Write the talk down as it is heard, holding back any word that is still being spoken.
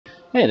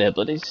Hey there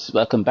buddies,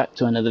 welcome back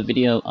to another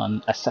video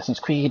on Assassin's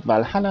Creed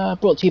Valhalla,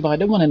 brought to you by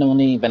the one and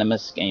only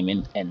Venomous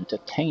Gaming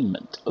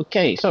Entertainment.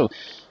 Okay, so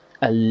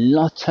a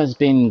lot has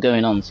been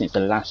going on since the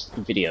last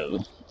video.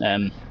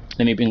 Let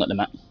me bring up the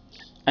map.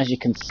 As you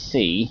can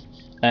see,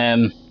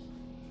 I've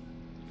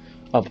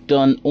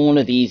done all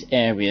of these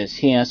areas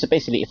here. So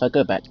basically if I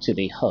go back to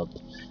the hub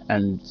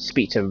and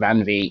speak to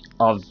Ranvi,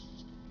 I've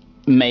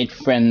made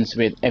friends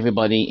with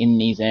everybody in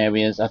these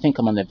areas. I think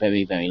I'm on the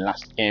very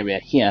last area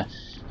here.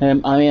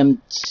 I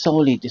am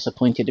sorely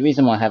disappointed. The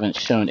reason why I haven't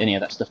shown any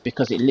of that stuff,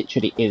 because it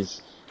literally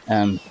is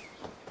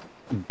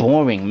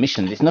boring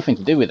missions. It's nothing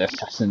to do with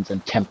assassins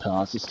and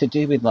Templars. It's to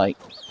do with like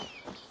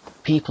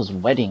people's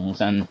weddings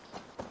and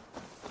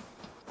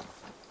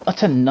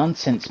utter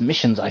nonsense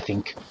missions. I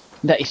think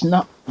that it's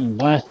not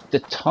worth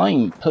the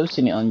time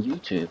posting it on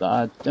YouTube.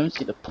 I don't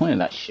see the point of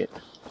that shit.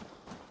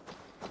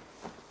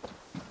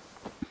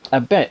 I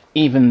bet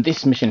even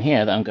this mission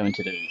here that I'm going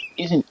to do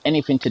isn't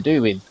anything to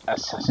do with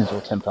assassins or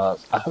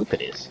Templars. I hope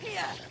it is.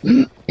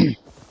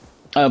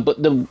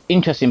 But the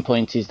interesting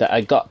point is that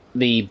I got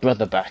the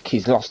brother back.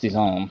 He's lost his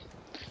arm.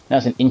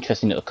 That's an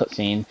interesting little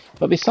cutscene.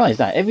 But besides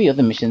that, every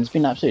other mission's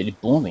been absolutely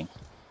boring.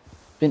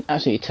 Been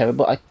absolutely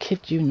terrible. I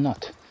kid you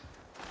not.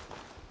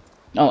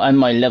 Oh, and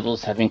my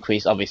levels have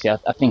increased. Obviously,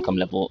 I think I'm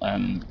level.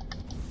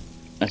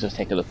 Let's just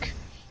take a look.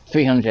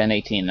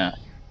 318 now.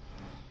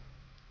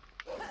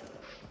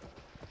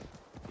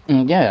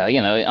 Yeah,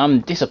 you know,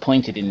 I'm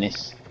disappointed in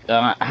this.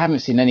 I haven't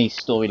seen any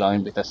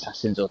storyline with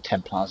assassins or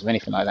Templars or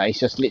anything like that. It's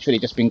just literally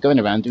just been going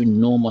around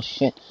doing normal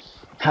shit,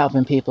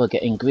 helping people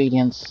get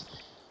ingredients,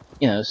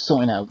 you know,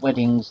 sorting out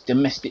weddings,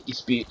 domestic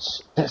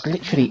disputes. That's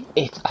literally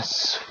it, I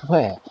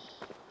swear.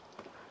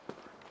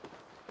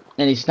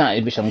 And it's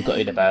that which I'm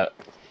gutted about.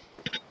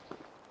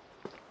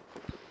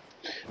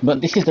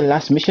 But this is the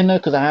last mission though,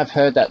 because I have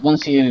heard that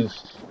once you've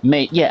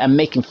made, yeah, I'm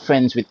making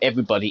friends with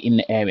everybody in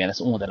the area. That's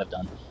all that I've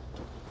done.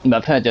 But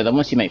I've heard that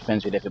once you make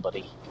friends with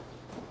everybody,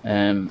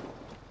 you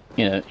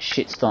know,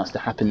 shit starts to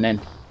happen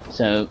then.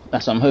 So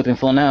that's what I'm hoping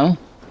for now.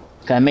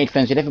 Okay, I made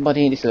friends with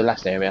everybody. This is the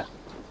last area,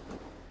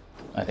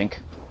 I think.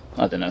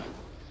 I don't know.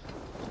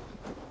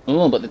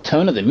 Oh, but the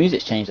tone of the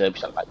music's changed though.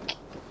 Which I like.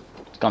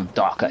 It's gone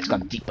darker. It's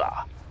gone deeper.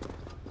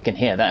 You can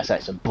hear that. It's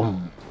like some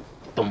boom,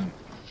 boom.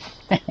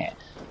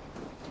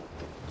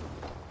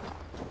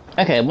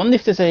 Okay, I wonder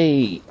if there's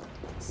a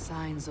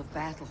signs of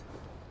battle.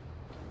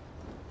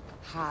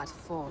 Hard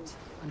fought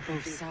on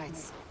both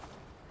sides.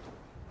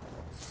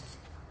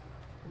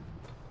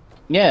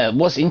 Yeah,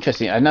 what's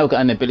interesting, I now got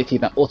an ability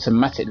that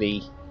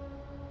automatically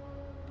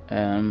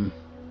over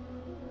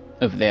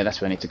there,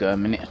 that's where I need to go a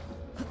minute.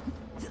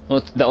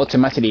 That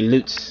automatically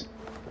loots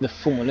the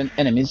fallen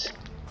enemies.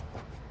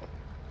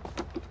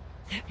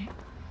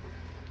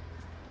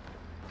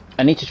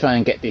 I need to try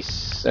and get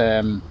this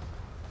the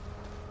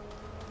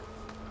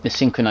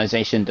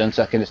synchronization done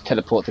so I can just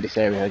teleport to this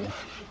area again.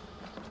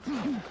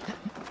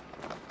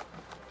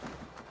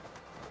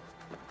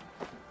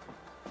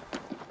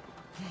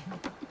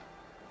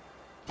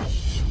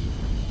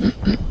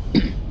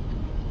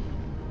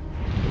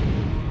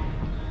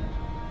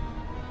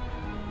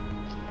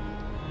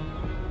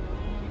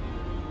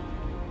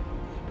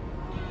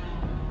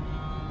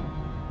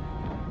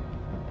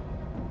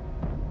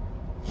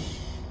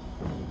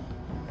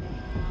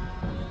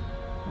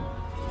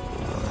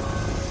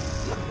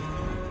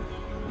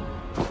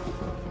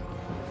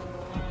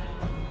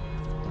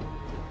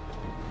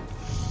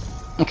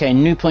 Okay,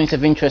 new points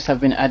of interest have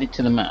been added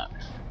to the map.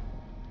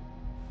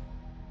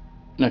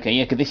 Okay,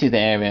 yeah, because this is the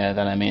area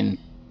that I'm in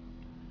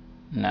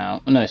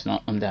now. No, it's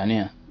not. I'm down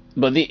here.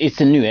 But it's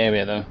a new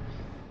area, though.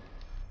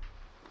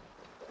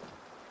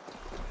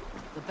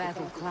 The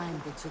battle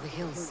climbed into the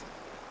hills.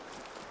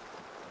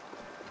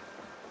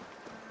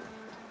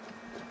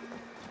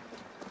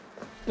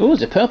 Oh,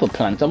 it's a purple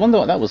plant. I wonder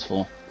what that was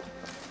for.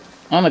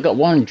 Oh, and I got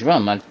one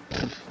drum. I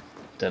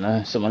don't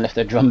know. Someone left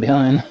their drum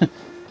behind.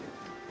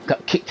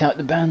 Got kicked out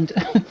the band.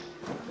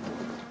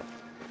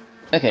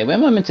 Okay, where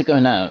am I meant to go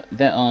now?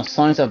 There are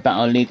signs of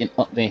battle leading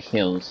up the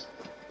hills.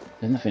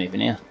 There's nothing even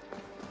here.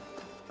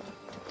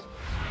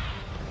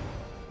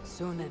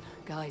 Sunan,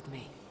 guide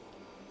me.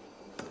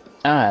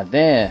 Ah,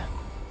 there.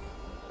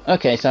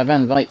 Okay, so I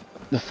ran right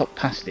the fuck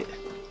past it.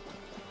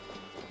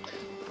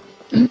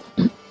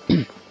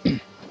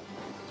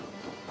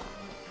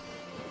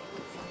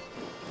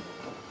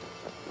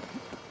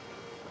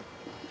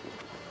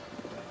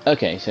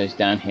 Okay, so it's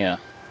down here.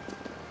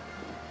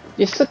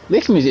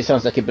 This music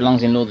sounds like it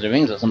belongs in Lord of the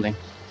Rings or something.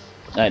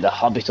 Like The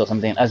Hobbit or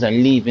something, as I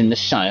leave in the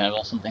Shire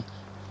or something.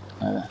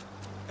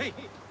 Hey,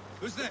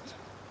 who's that?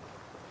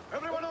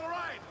 Everyone all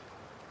right?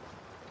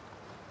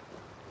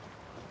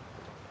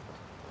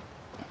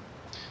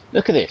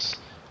 Look at this.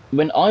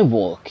 When I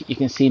walk, you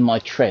can see my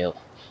trail.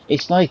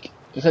 It's like,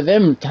 for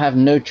them to have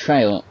no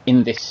trail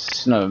in this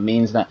snow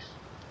means that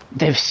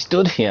they've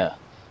stood here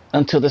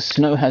until the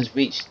snow has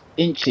reached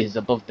inches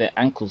above their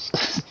ankles.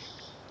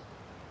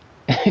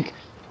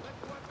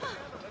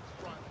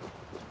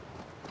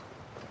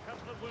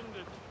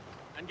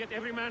 Get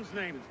every man's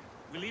name.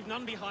 We leave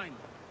none behind.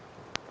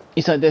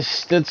 It's like they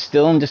stood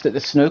still and just let the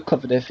snow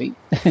cover their feet.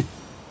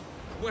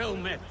 Well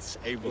met,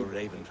 Eivor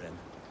Ravenfriend.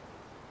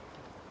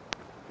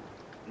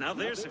 Now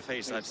there's a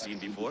face I've seen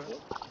before.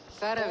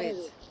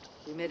 Faravid.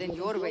 We met in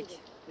Jorvik,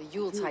 the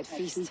Yuletide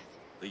feast.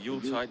 The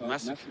Yuletide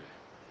massacre.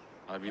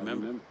 I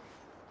remember.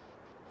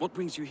 What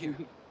brings you here?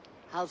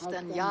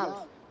 Halfdan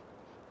Jarl.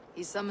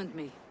 He summoned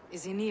me.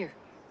 Is he near?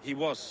 He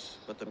was,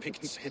 but the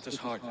Picts hit us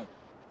hard.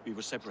 We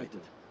were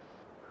separated.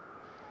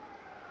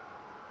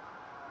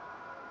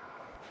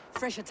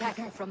 Fresh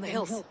attack from the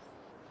hills. Circle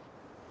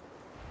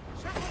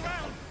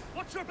round!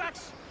 Watch your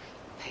backs!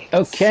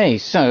 Okay,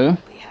 so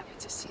Be happy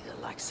to see the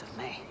likes of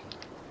me.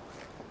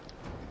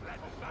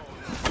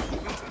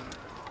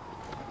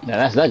 now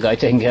that's that guy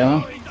taken care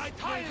of.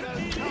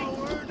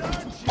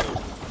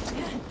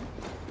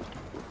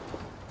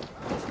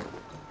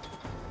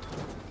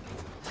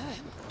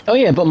 Oh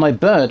yeah, but my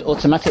bird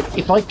automatic.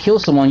 If I kill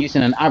someone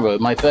using an arrow,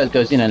 my bird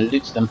goes in and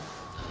loots them.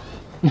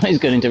 He's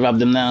going to rub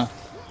them now.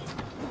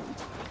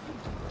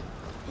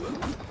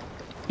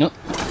 Nope.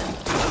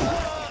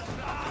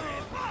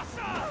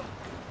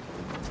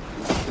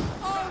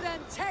 Oh, then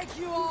take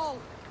you all!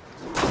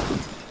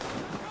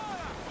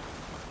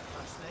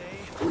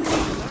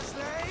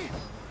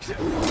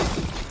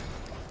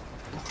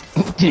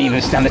 Didn't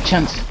even stand a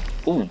chance.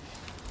 Ooh.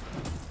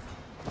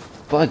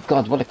 By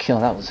God, what a kill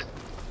that was.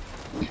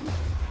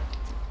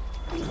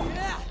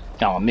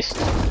 Oh, I missed.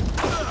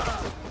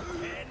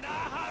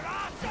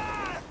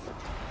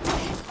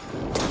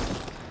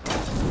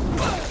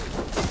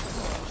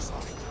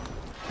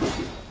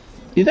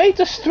 Did they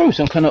just throw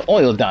some kind of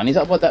oil down? Is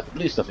that what that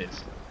blue stuff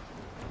is?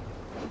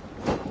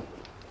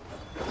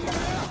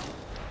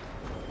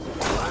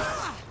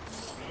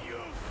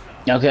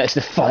 Okay, it's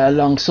the fire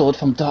long sword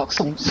from Dark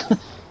Souls.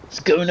 It's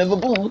going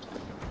overboard.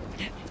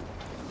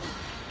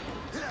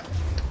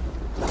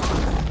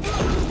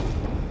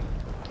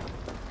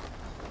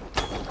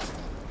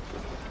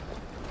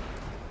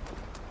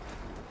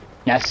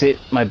 That's it,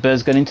 my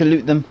bird's going to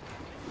loot them.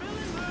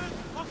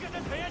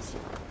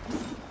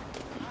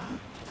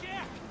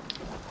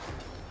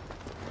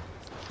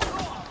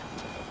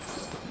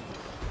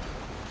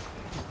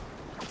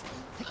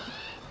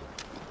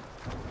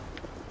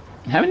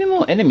 How many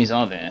more enemies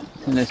are there? I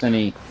think there's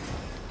only...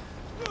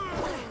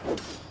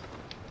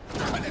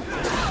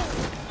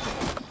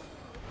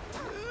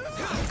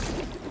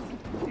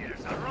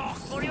 Here's a rock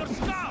for your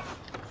stuff!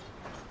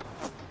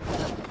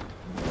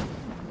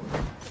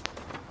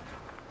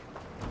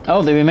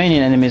 Oh, the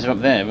remaining enemies are up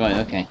there, right,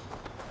 okay.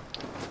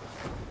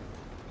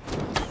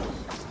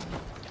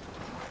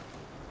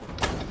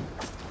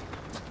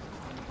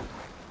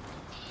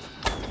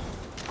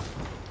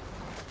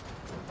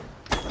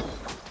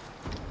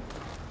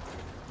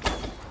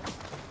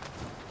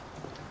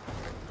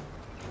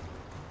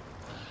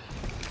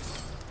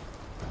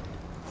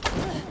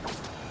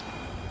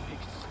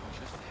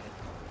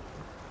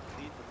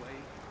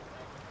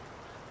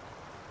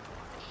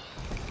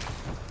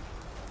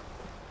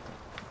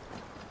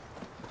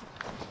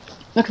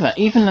 Look at that,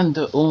 even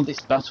under all this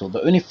battle,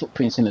 the only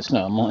footprints in the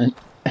snow are more...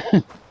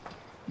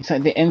 It's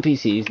like the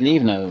NPCs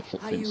leave no Are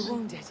footprints. you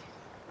wounded?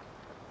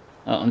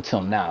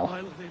 Until now.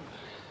 I'll live,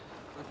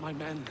 but my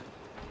men...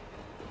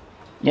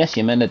 Yes,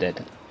 your men are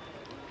dead.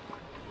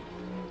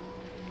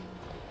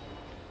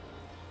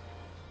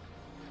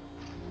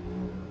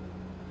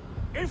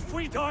 If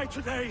we die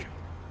today,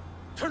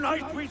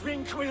 tonight we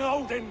drink with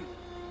Odin.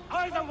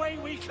 Either way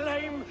we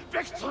claim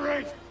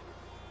victory!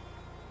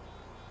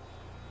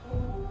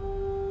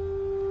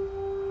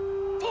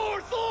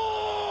 For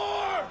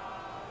Thor!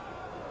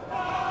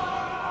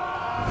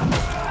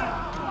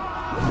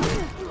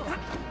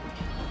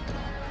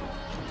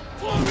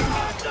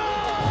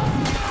 For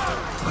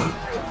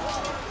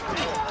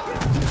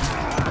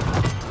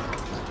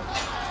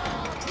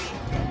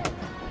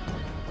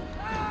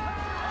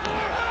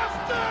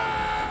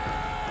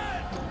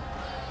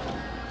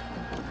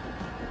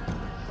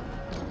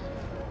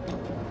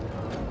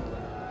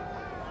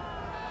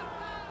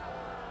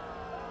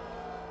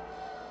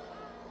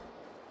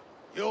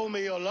You owe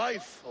me your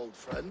life, old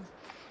friend.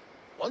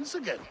 Once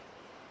again.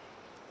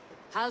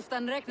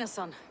 Halfdan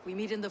Ragnarsson. We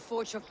meet in the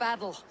Forge of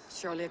Battle.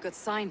 Surely a good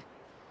sign.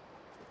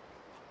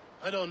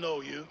 I don't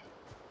know you.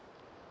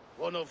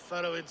 One of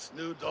Faravid's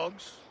new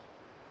dogs?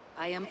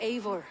 I am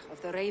Eivor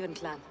of the Raven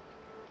clan.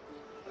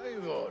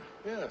 Eivor,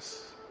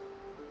 yes.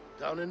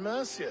 Down in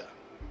Mercia.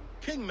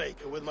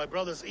 Kingmaker with my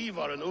brothers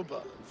Ivar and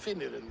Ubba, and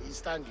Finnir in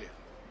East Anglia.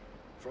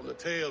 From the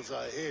tales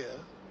I hear,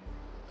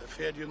 I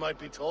feared you might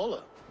be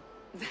taller.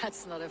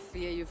 That's not a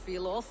fear you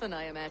feel often,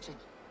 I imagine.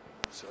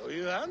 So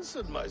you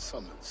answered my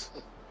summons.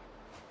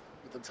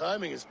 But the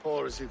timing is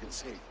poor, as you can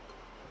see.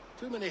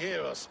 Too many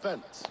here are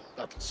spent,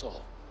 battle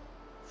sore.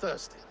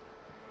 Thirsty.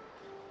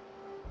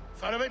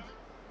 Faravid,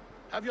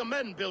 have your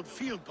men build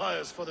field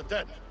pyres for the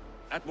dead.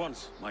 At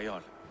once, my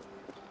Jarl.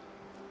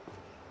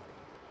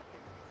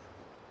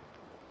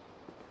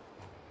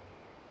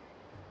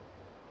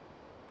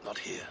 Not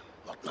here,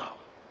 not now.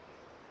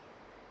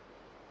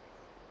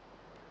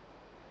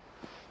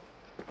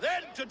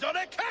 Then to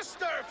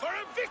Doncaster for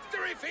a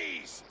victory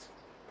feast!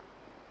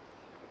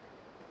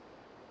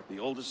 The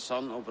oldest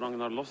son of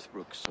Ragnar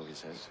Lothbrok, so he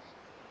says.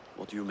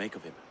 What do you make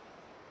of him?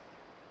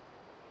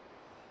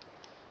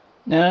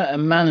 A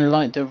man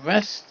like the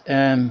rest.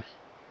 A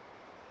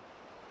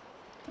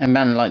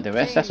man like the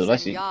rest. That's all I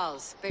see.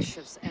 Jarls,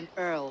 bishops, and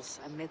earls,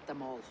 amid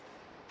them all.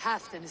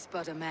 Halfdan is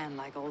but a man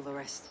like all the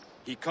rest.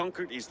 He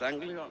conquered East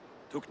Anglia,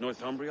 took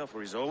Northumbria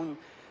for his own,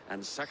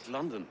 and sacked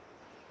London.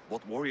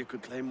 What warrior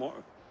could claim more?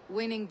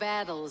 Winning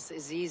battles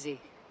is easy.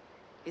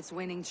 It's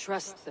winning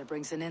trust that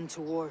brings an end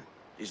to war.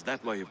 Is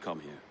that why you've come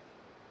here?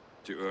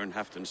 To earn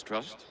Halfdan's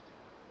trust?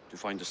 To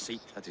find a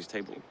seat at his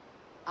table?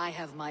 I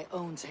have my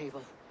own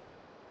table.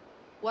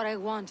 What I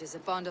want is a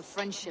bond of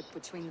friendship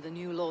between the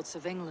new lords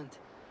of England.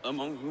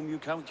 Among whom you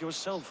count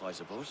yourself, I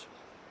suppose?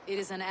 It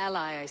is an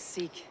ally I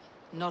seek,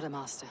 not a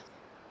master.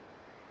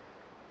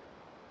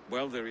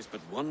 Well, there is but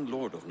one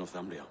lord of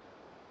Northumbria.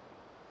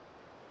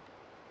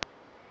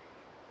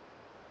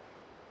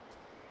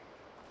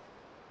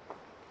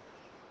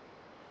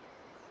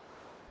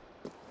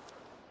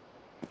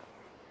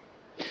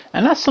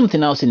 And that's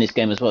something else in this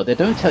game as well. They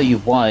don't tell you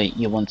why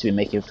you want to be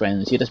making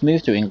friends. You just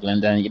move to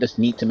England and you just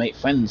need to make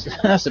friends.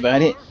 That's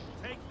about it.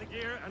 Take the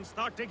gear and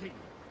start digging.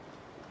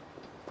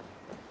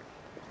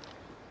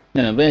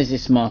 No, where's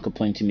this marker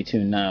pointing me to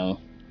now?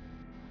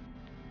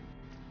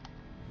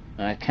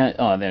 I can't...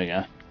 Oh, there we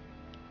go.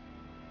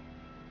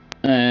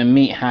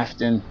 Meet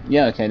Halfdan.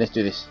 Yeah, okay, let's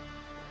do this.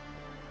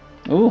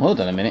 Oh,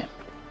 hold on a minute.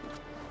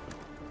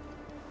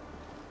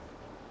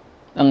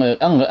 I'm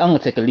gonna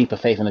take a leap of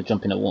faith and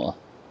jump in the water.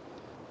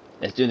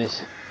 Let's do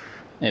this.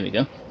 There we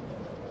go.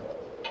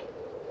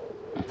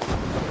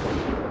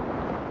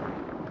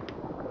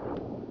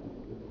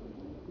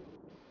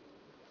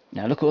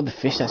 Now look at all the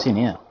fish that's in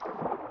here.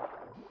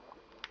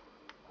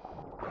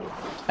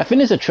 I think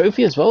there's a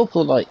trophy as well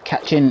for like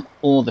catching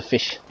all the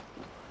fish.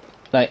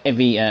 Like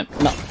every,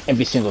 not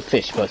every single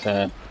fish,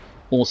 but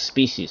all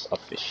species of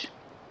fish.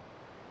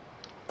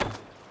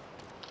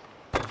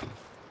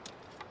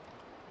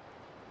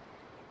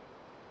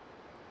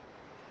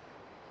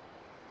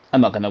 I'm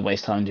not going to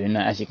waste time doing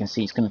that. As you can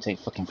see, it's going to take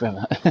fucking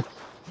forever.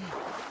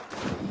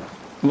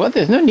 Well,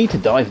 there's no need to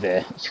dive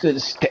there. You could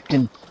have stepped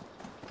in.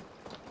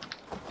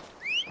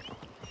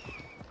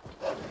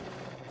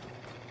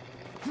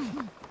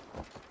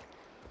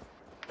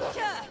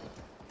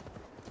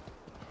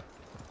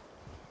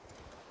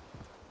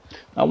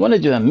 I want to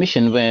do a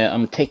mission where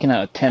I'm taking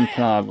out a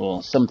Templar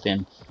or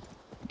something.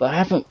 But I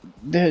haven't...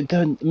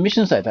 The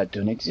missions like that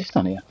don't exist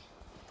on here.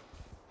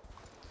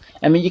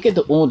 I mean, you get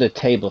the order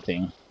table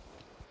thing.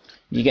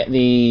 You get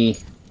the...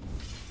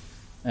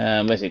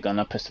 where's it gone?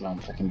 I pressed the wrong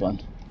fucking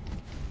button.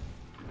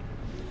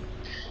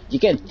 You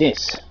get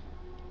this.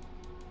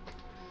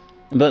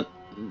 But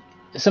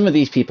some of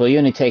these people you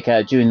only take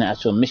out during the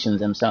actual missions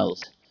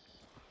themselves.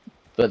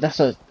 But that's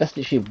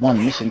literally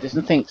one mission. There's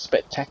nothing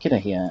spectacular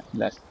here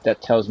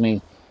that tells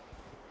me...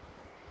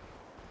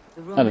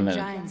 The Roman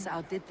giants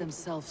outdid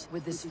themselves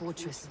with this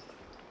fortress.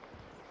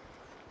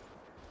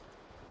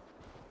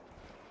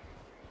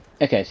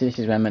 Okay, so this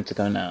is where I'm meant to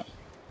go now.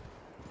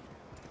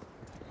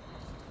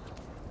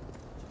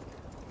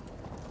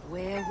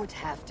 Where would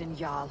Halfdan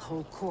Jarl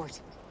hold court?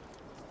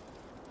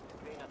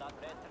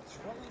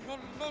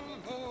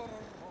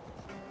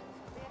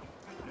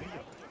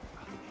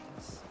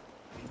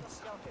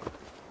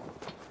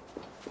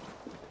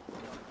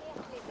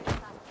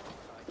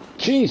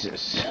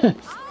 Jesus!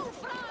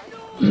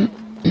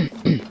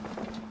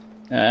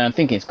 I'm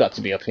thinking it's got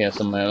to be up here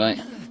somewhere, right?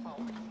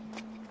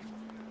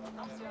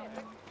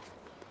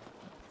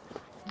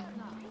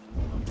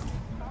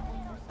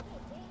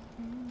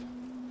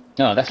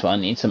 Oh, that's what I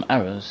need, some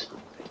arrows.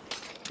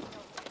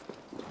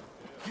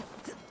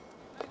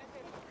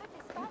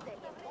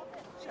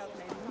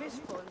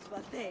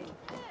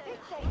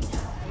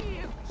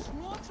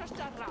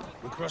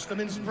 We crush them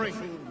in spring.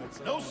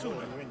 No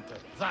sooner.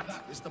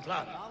 That is the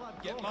plan.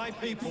 Yet my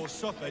people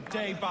suffer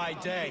day by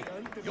day.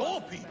 Your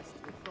people?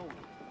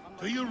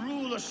 Do you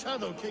rule a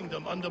shadow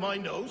kingdom under my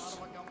nose?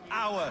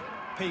 Our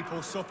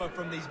people suffer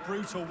from these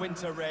brutal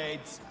winter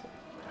raids.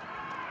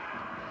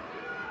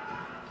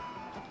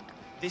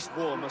 This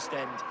war must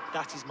end.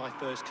 That is my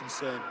first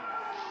concern.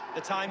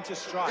 The time to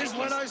strike Is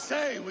when I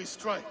say we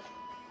strike.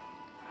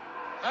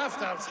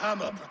 Halfdan's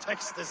hammer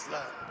protects this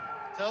land.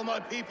 Tell my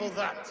people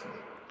that,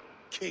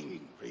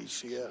 King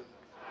Rishia.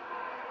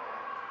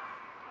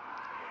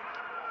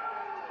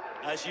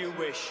 As you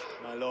wish,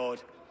 my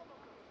lord.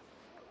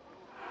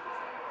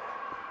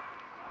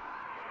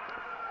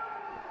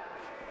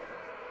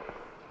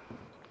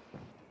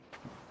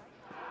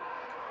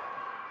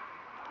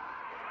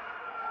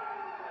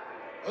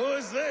 Who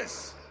is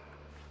this?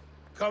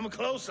 Come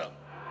closer.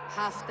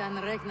 Halfdan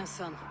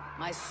Regnason.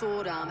 My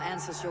sword arm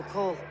answers your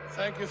call.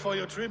 Thank you for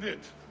your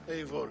tribute,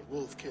 Eivor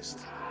Wolf-Kissed.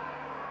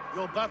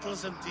 Your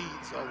battles and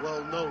deeds are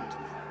well known to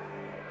me.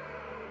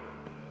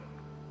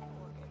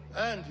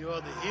 And you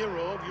are the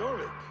hero of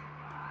Yorick.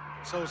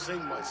 So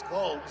sing my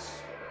skalds.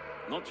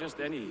 Not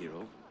just any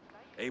hero.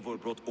 Eivor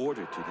brought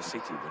order to the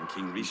city when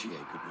King Rishi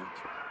could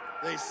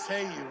not. They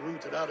say you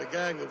rooted out a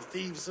gang of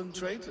thieves and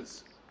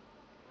traitors.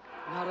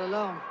 Not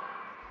alone,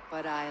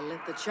 but I led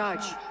the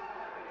charge.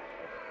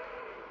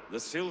 The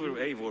silver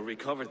Eivor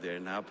recovered there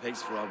now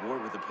pays for our war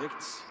with the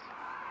Picts.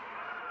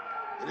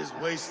 It is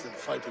wasted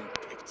fighting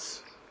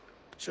Picts.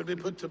 Should be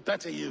put to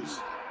better use.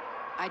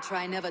 I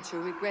try never to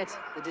regret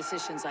the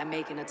decisions I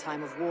make in a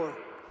time of war.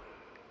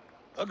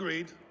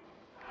 Agreed.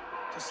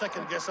 To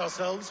second-guess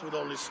ourselves would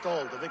only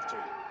stall the victory.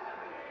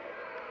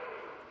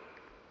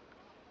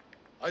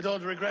 I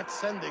don't regret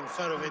sending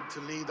Faravid to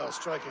lead our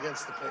strike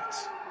against the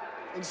Picts,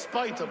 in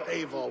spite of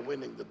Eivor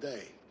winning the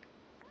day.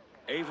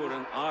 Eivor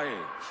and I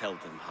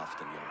felled them half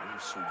the yarn,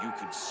 so you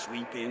could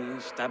sweep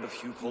in, stab a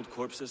few cold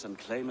corpses, and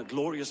claim a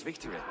glorious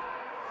victory.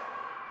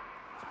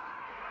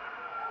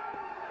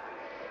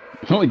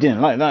 Oh, we didn't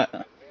like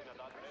that.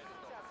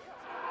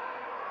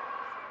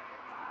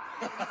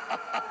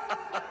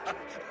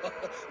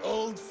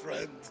 Old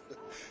friend,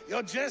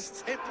 your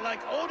jests hit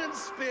like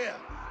Odin's spear,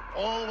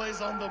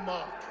 always on the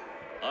mark.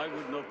 I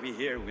would not be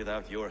here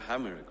without your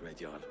hammer, Great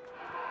Jarl.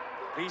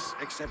 Please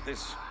accept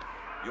this,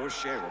 your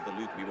share of the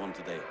loot we won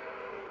today.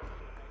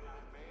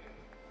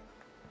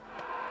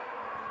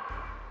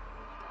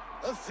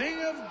 A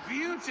thing of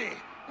beauty.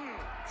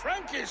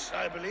 Frankish,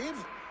 I believe.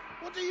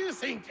 What do you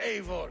think,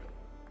 Eivor?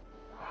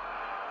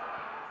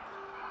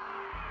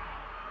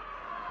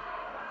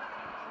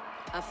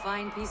 A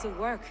fine piece of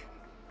work,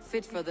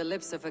 fit for the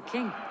lips of a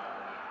king.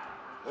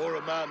 Or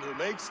a man who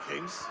makes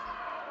kings.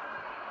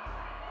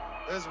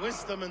 There's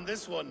wisdom in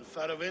this one,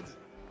 Faravid.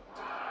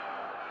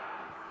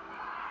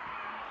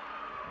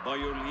 By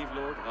your leave,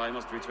 Lord, I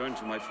must return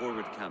to my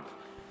forward camp.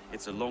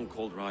 It's a long,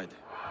 cold ride.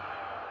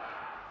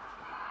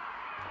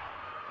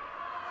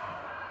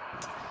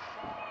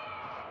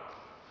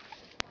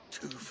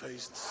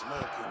 Two-faced,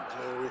 smirking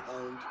glory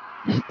hound.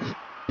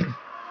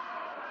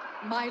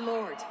 My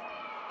lord,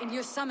 in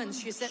your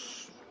summons you said...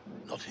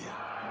 Not here,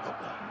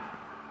 not now.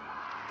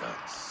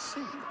 Dance,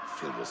 sing,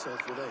 fill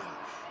yourself with ale,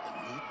 and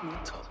meet me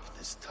atop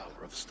this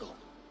tower of stone.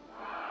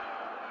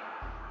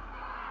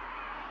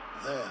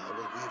 There I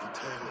will weave a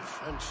tale of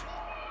friendship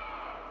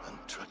and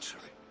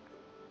treachery.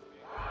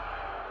 A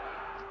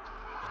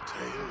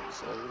tale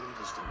as old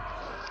as the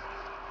world.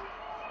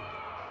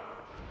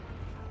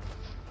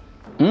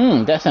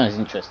 That sounds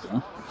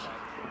interesting.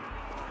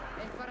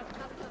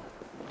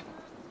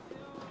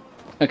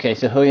 Okay,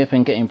 so hurry up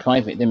and get in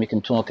private, then we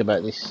can talk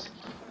about this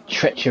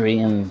treachery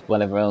and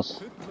whatever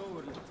else.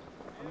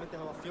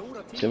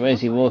 So where's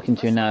he walking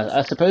to now?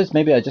 I suppose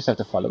maybe I just have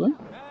to follow him?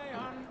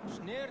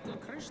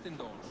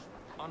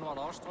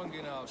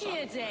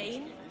 Here,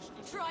 Dane.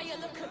 Try a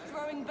look at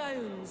throwing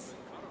bones.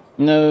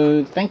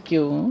 No, thank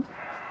you.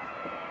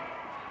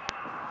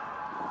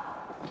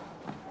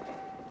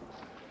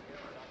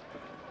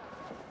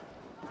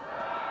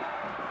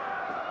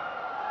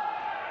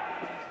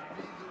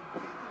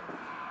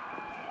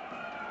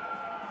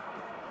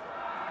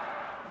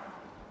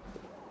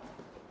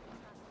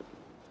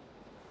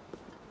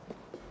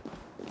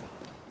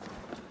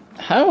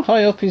 How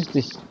high up is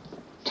this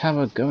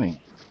tower going?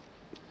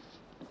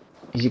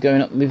 Is he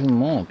going up even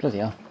more? Bloody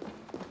hell.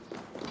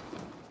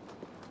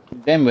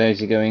 Then where is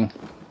he going?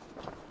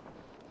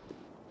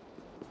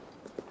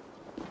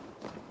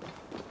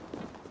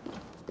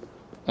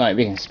 Right,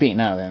 we can speak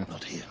now then.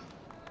 Not here.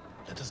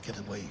 Let us get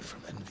away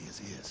from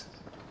envious ears.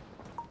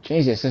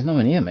 Jesus, there's no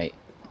one here, mate.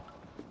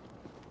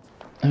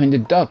 I mean, the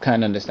dog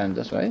can't understand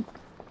us, right?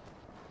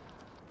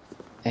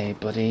 Hey,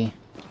 buddy.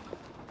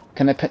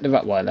 Can I pet the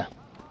Rottweiler?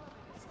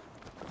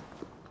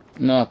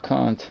 No, I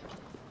can't.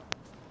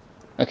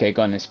 Okay,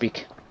 go on and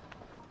speak.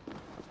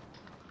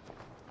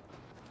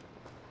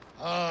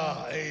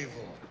 Ah, Eivor.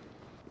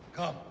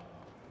 Come,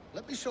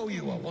 let me show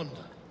you a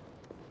wonder.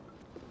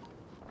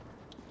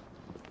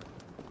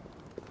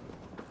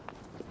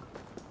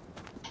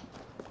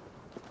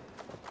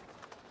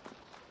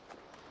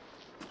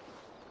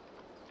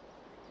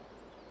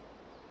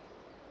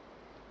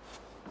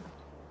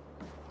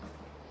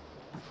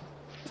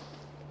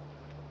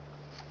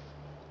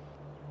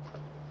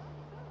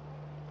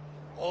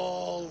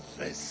 All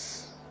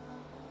this.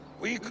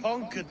 We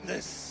conquered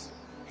this,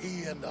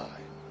 he and I.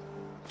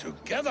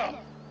 Together!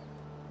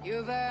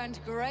 You've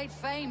earned great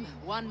fame,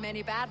 won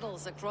many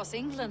battles across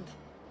England.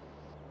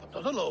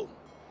 But not alone.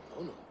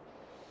 No, no.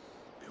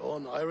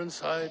 Bjorn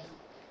Ironside,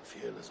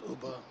 fearless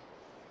Ubba,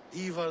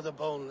 Ivar the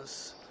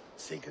Boneless,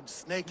 Sigurd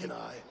Snake and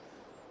I.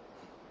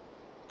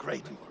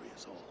 Great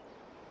warriors all.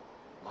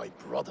 My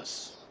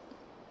brothers.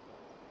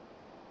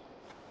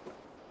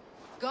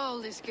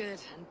 Gold is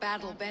good and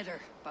battle better,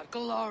 but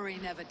glory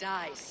never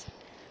dies.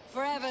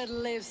 Forever it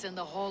lives in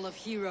the Hall of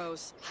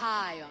Heroes,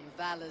 high on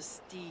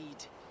Valor's steed.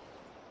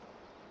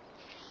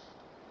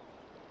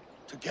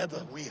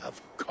 Together we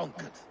have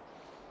conquered.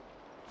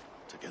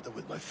 Together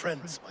with my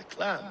friends, my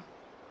clan.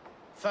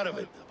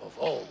 Faravid above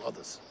all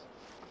others.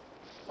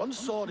 One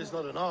sword is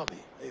not an army,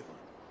 Eivor.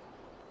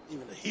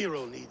 Even a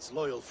hero needs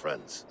loyal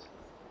friends.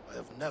 I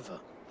have never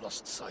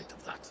lost sight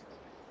of that.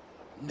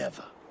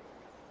 Never.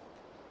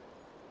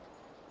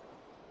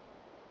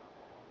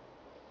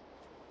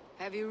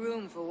 Have you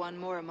room for one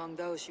more among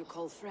those you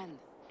call friend?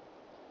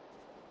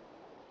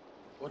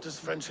 What does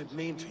friendship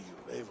mean to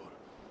you,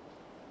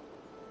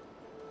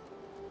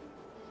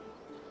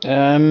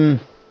 Eivor?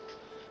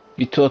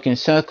 You talk in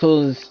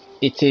circles,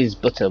 it is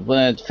but a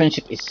word.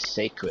 Friendship is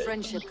sacred.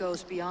 Friendship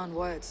goes beyond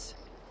words.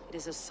 It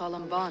is a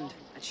solemn bond,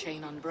 a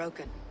chain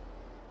unbroken.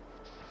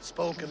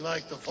 Spoken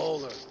like the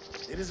Fowler,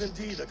 it is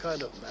indeed a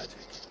kind of magic.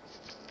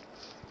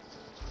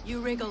 You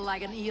wriggle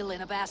like an eel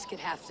in a basket,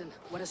 Halfton.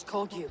 What has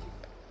caught you?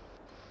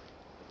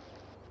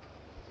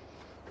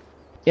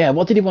 Yeah,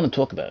 what did he want to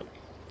talk about?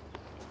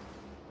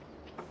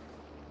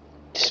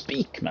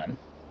 Speak, man.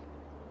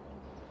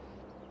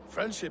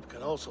 Friendship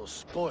can also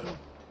spoil,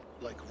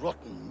 like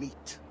rotten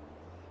meat.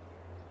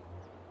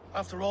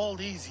 After all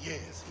these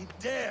years, he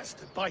dares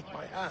to bite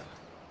my hand.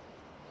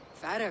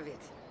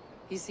 Faravit.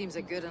 He seems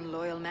a good and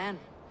loyal man.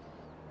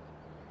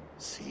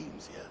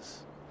 Seems,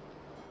 yes.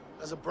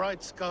 As a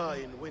bright sky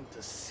in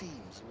winter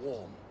seems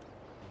warm.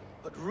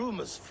 But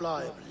rumors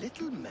fly of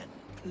little men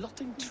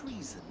plotting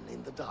treason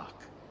in the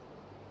dark.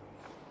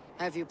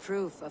 Have you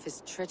proof of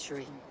his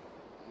treachery?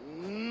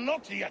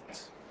 Not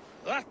yet.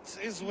 That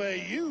is where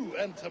you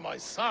enter my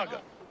saga.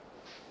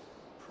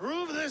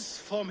 Prove this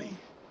for me.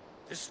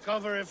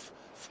 Discover if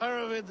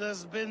Faravid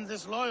has been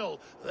disloyal.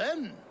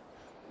 Then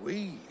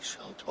we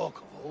shall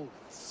talk of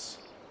oaths.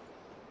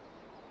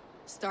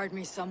 Start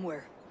me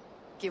somewhere.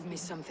 Give me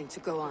something to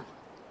go on.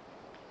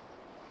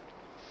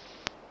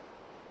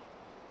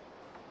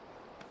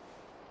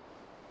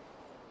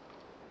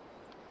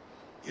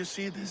 You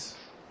see this?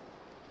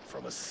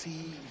 From a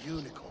sea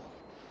unicorn.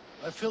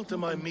 I filter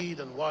my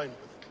mead and wine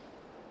with it.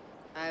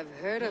 I've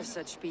heard of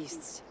such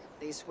beasts.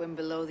 They swim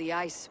below the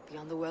ice,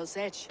 beyond the world's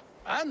edge.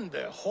 And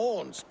their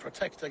horns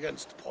protect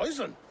against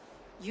poison.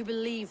 You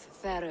believe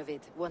Faravid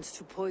wants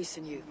to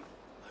poison you?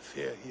 I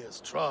fear he has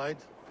tried.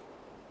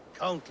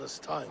 Countless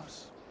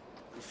times.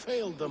 And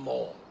failed them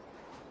all.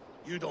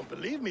 You don't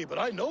believe me, but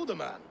I know the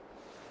man.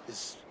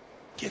 His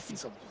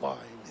gifts of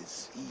wine,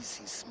 his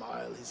easy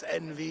smile, his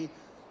envy,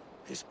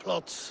 his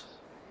plots.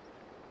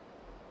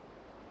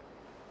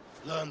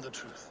 Learn the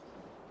truth.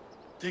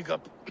 Dig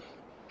up...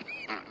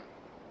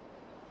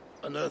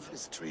 unearth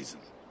his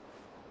treason.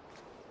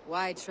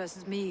 Why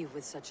trust me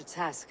with such a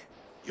task?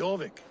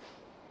 Jorvik,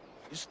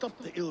 you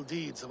stopped the ill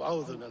deeds of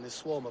Audun and his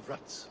swarm of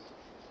rats.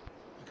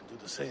 You can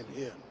do the same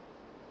here.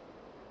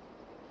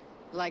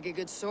 Like a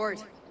good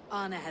sword,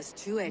 Anna has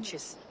two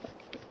edges.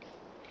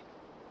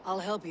 I'll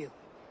help you.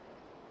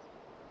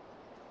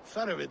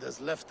 Faravid has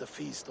left the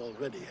feast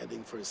already,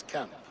 heading for his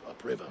camp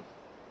upriver.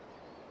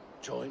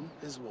 Join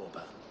his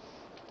warband.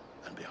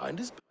 And behind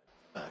his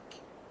back,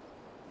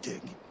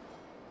 dig.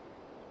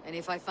 And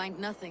if I find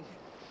nothing,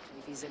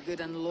 if he's a good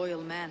and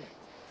loyal man?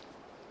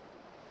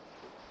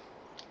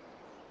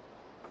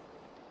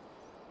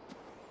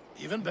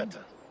 Even better.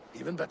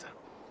 Even better.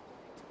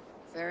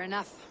 Fair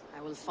enough.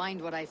 I will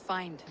find what I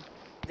find.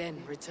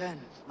 Then return,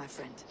 my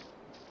friend.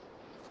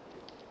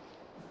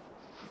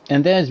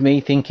 And there's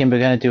me thinking we're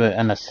going to do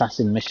an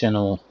assassin mission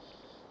or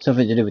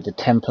something to do with the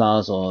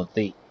Templars or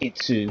the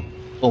Itsu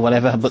or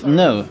whatever, but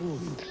no.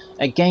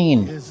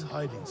 Again, Is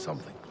hiding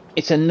something.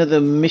 it's another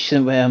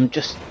mission where I'm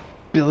just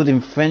building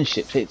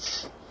friendships.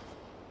 It's...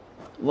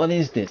 what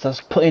is this? I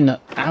was putting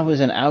hours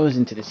and hours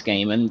into this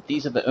game, and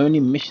these are the only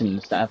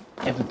missions that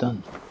I've ever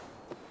done.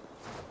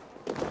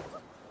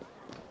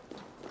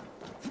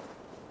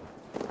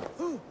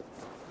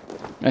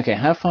 Okay,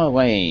 how far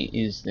away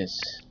is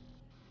this?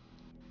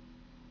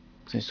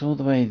 So it's all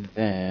the way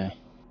there.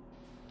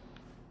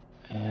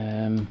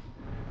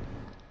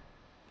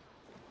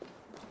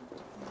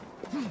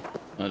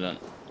 Hold on.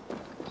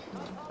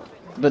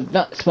 But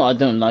that's what I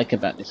don't like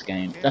about this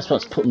game. That's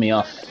what's put me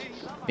off.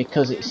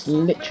 Because it's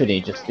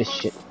literally just this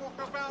shit.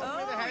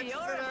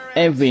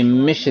 Every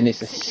mission is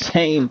the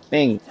same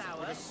thing.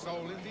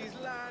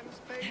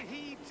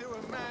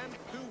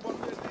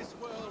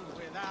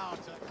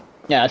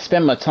 Yeah, I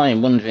spend my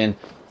time wondering,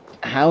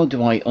 how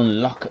do I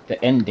unlock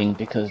the ending,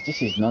 because this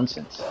is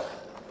nonsense.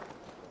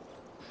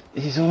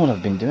 This is all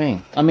I've been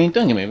doing. I mean,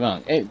 don't get me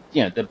wrong,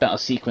 you know, the battle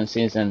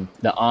sequences and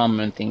the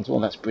armor and things, well,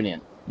 that's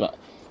brilliant, but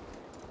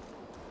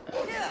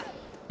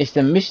it's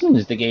the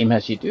missions the game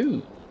has you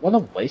do. What a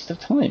waste of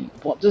time.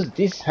 What does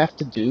this have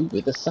to do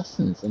with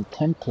assassins and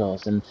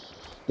Templars and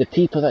the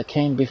people that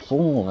came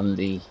before and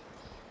the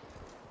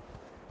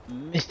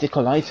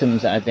mystical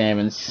items that are there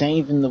and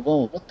saving the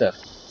world? What the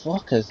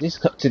fuck has this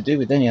got to do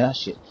with any of that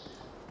shit?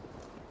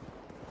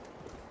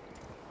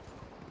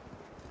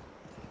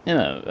 You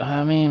know,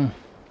 I mean,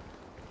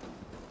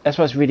 that's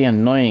what's really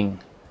annoying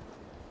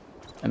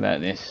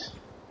about this.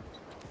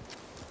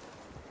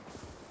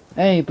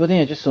 Hey buddy,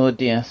 I just saw a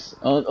DS.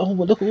 Oh,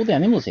 well, look at all the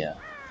animals here.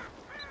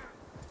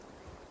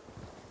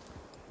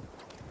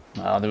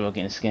 Oh, they're all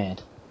getting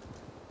scared.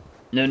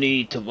 No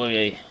need to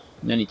worry.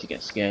 No need to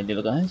get scared,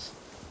 little guys.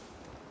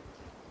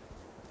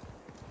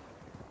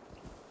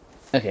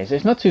 Okay, so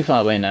it's not too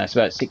far away now. It's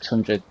about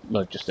 600,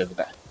 well, just over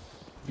that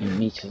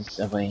meters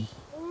away.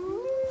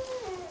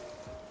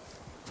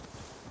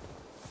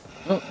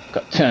 Oh,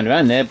 got turned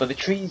around there by the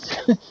trees.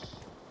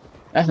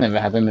 That's never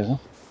happened before.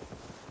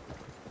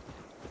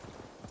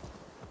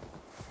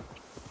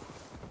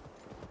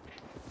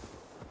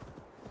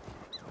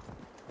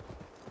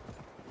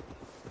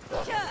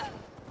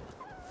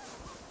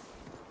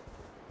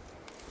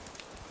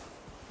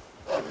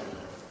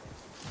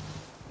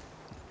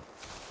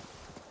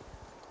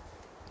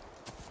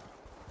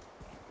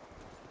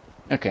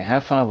 Okay, how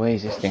far away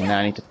is this thing now?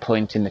 I need to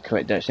point in the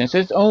correct direction. It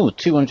says, oh,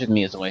 200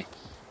 meters away.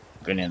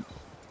 Brilliant.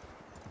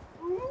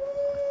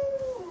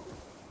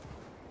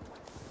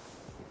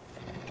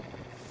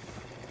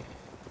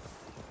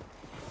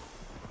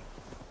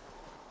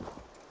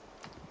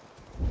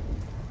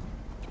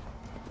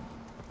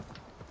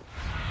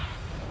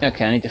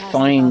 Okay, I need to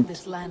find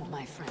this land,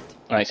 my friend.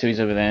 Right, so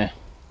he's over there.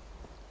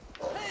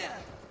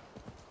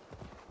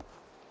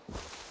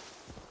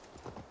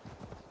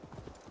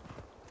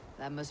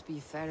 That must be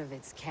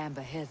Farovit's camp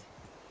ahead.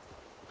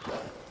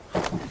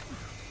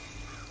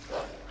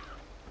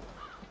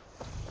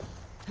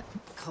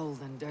 Cold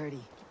and dirty.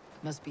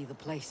 Must be the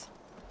place.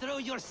 Throw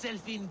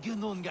yourself in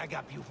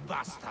Gunungagap, you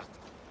bastard!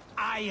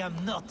 I am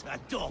not a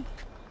dog!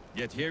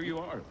 Yet here you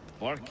are,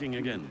 barking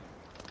again.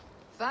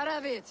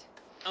 Farovit!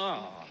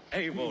 Ah,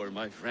 Eivor,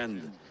 my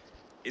friend.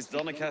 Is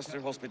Doncaster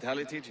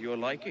hospitality to your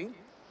liking?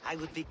 I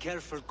would be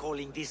careful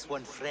calling this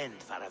one friend,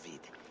 Faravid.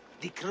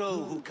 The crow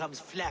who comes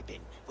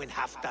flapping when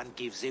Halfdan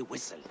gives a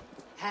whistle.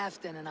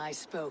 Halfdan and I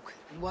spoke,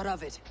 and what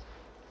of it?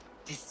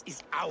 This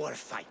is our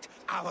fight,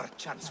 our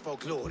chance for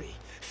glory.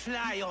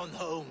 Fly on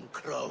home,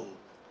 crow.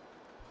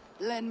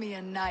 Lend me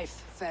a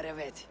knife,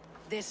 Farovit.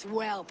 This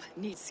whelp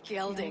needs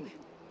scalding.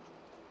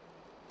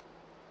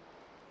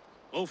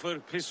 Over,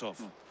 piss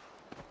off.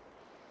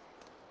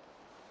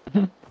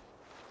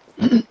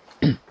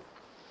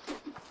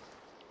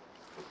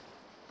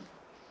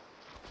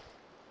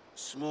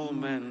 Small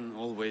men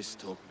always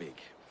talk big.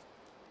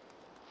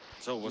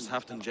 So, was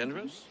Halfdan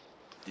generous?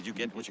 Did you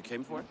get what you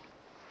came for?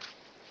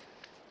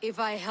 If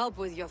I help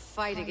with your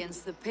fight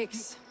against the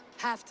pigs,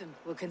 Halfdan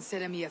will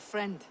consider me a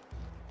friend.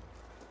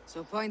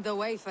 So point the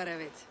way,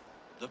 Farovit.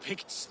 The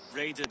Picts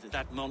raided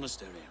that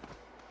monastery.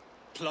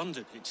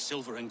 Plundered its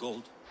silver and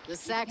gold. The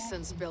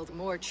Saxons built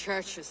more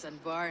churches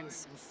and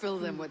barns and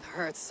filled them with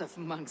herds of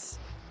monks.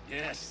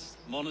 Yes,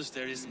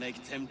 monasteries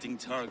make tempting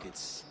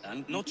targets.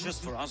 And not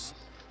just for us.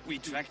 We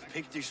tracked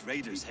Pictish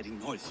raiders heading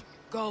north.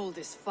 Gold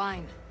is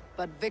fine,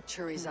 but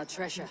victories are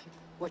treasure.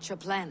 What's your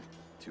plan?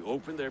 To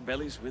open their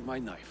bellies with my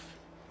knife.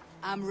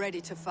 I'm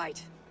ready to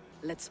fight.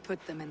 Let's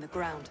put them in the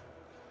ground.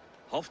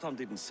 Halfdan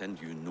didn't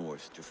send you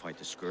north to fight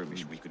a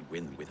skirmish we could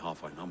win with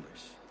half our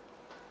numbers.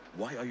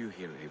 Why are you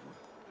here, Eivor?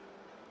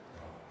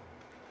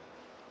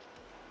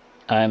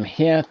 I'm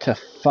here to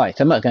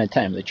fight. I'm not going to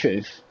tell him the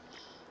truth.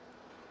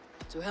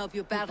 To help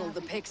you battle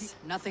the pigs,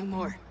 nothing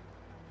more.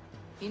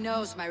 He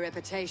knows my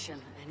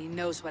reputation, and he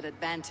knows what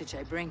advantage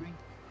I bring.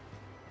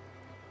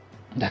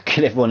 That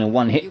killed everyone in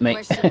one hit, You mate.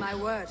 question my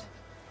word.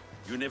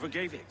 You never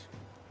gave it.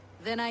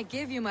 Then I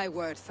give you my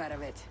word,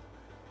 Farovit.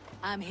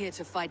 I'm here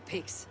to fight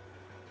pigs.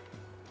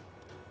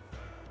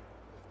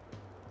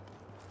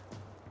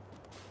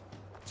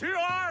 To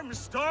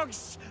arms,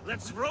 dogs!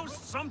 Let's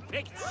roast some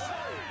Picts!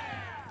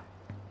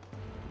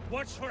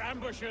 Watch for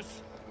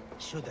ambushes.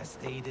 Should have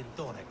stayed in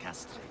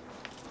Doncaster.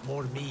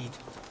 More mead,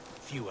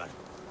 fewer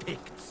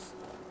Picts.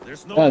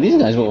 There's no Oh, these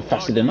guys were all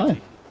faster than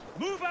mine.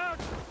 Move out!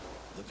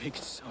 The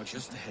Picts are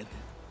just ahead.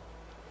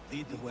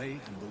 Lead the way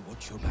and we'll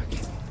watch your back.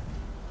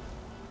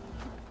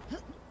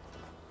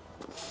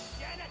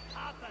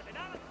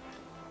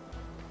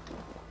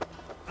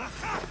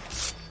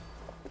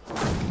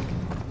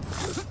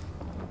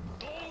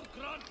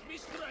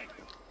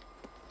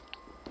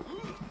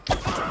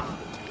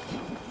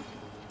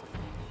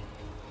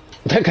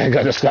 That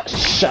guy just got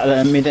shot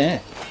at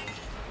mid-air.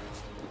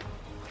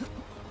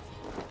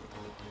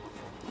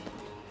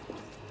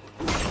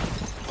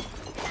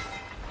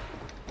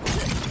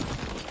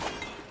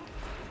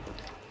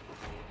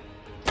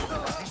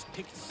 These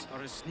Picts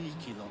are a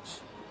sneaky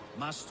lot.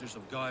 Masters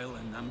of guile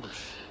and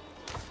ambush.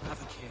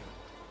 Have a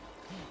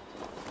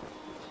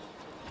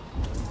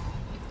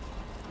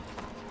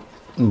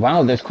care.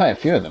 Wow, there's quite a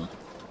few of them.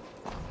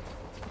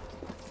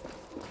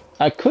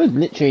 I could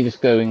literally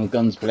just go in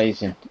guns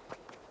blazing.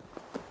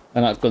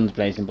 Well, not guns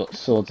blazing, but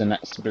swords and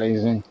axes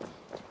blazing.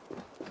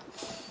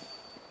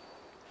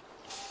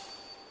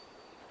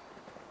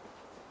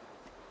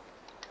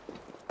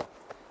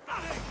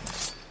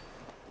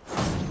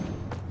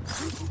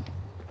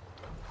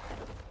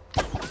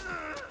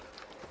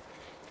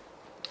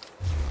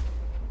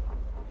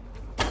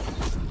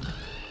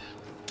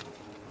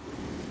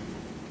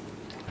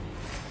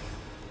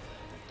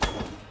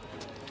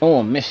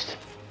 Oh, missed.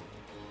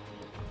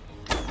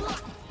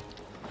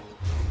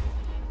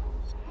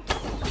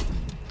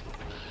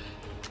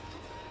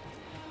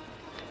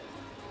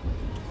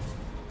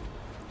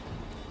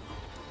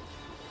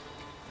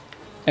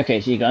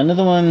 Okay, so you got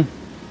another one.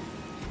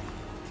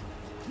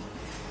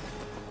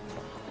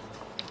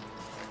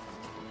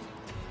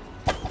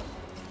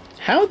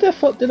 How the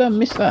fuck did I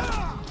miss that?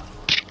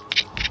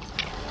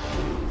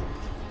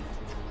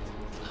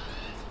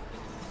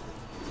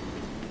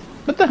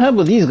 What the hell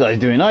were these guys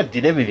doing? I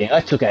did everything.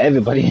 I took out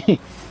everybody.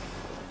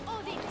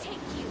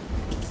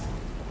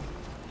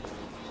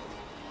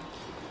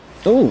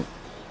 Oh,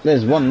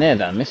 there's one there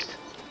that I missed.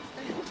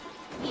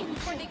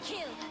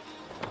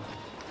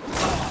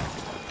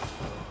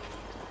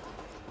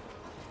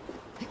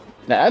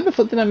 Now, how the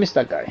fuck did I miss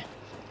that guy?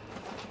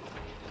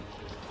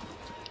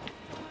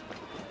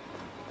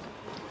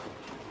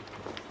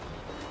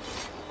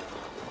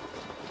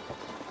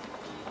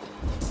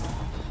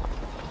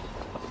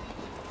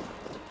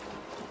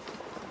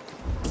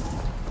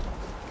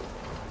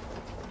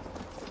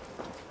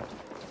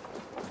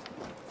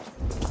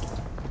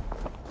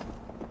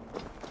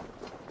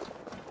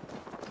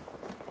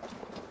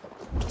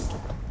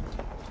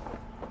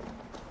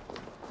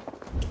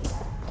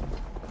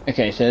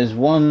 Okay, so there's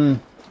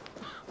one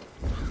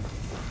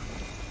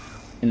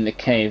in the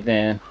cave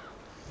there.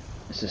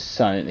 Let's just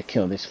silently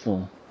kill this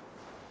fool.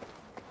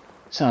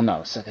 So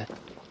no, sucker.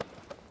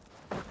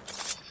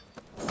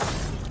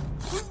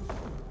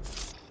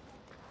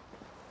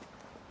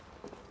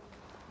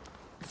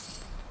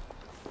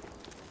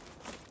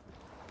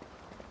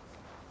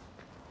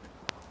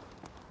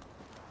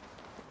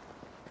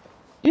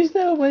 Is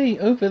there a way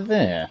over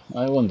there?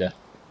 I wonder.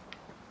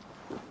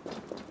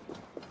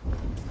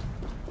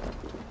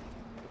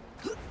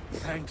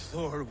 Thank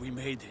Thor we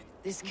made it.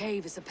 This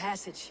cave is a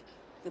passage.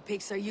 The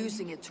pigs are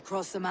using it to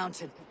cross the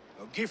mountain.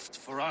 A gift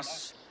for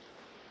us.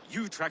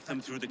 You track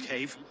them through the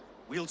cave.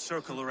 We'll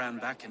circle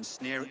around back and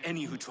snare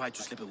any who try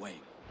to slip away.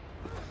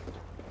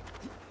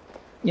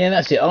 Yeah,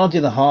 that's it. I'll do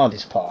the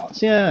hardest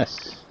parts.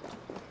 Yes.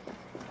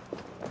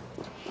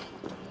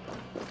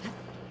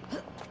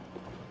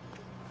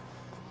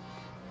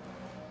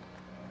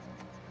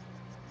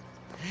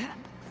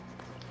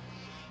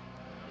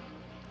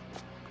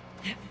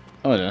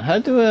 Hold on, how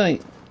do I...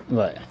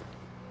 Right.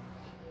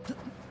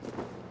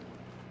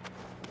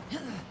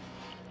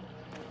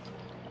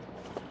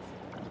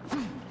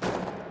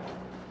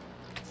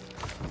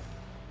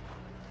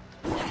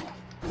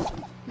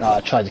 Oh,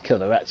 I tried to kill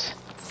the rats.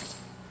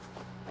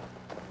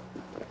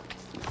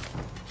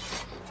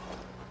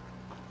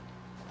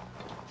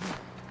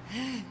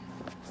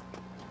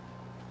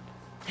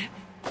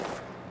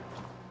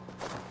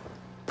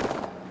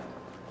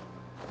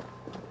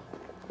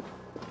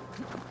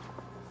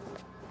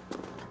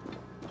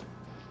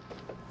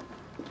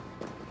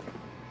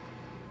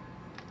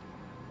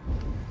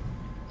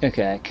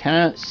 Okay, I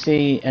can't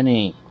see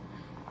any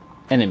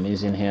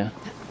enemies in here.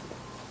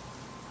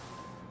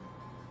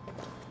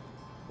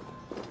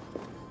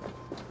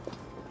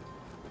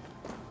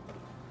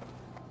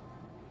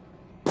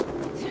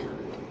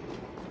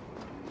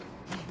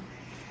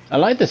 I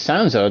like the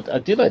sounds though. I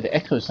do like the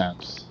echo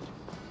sounds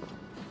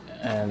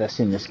that's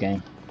in this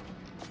game.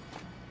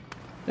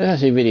 That's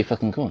actually really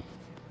fucking cool.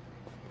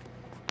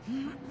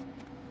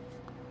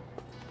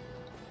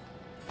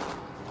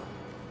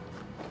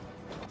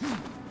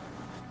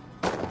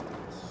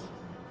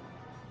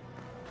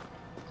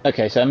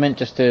 Okay, so I meant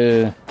just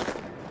to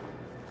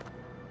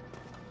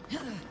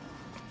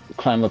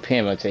climb up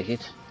here, I take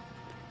it.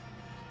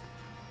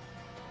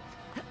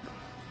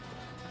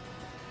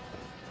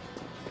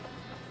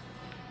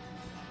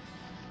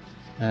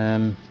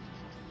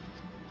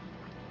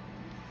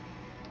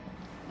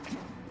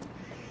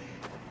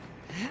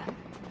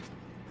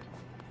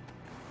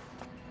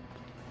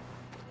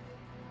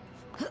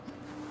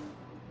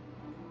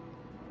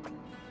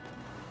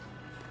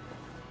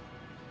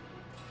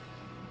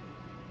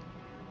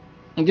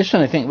 I'm just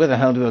trying to think, where the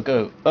hell do I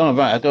go? Oh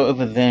right, I go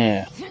over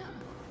there.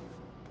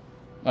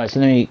 Right, so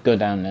let me go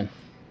down then.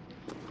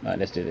 Right,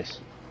 let's do this.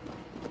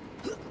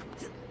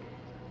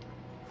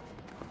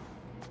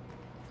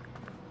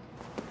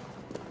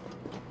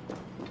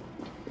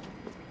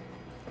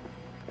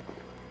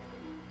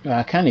 Well,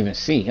 I can't even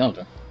see, hold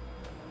on.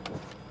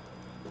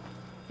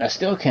 I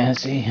still can't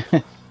see.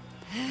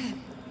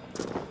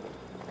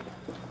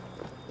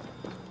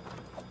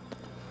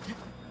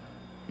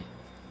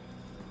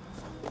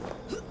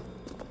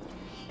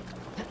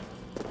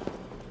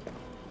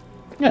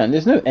 Yeah,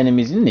 there's no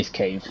enemies in this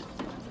cave.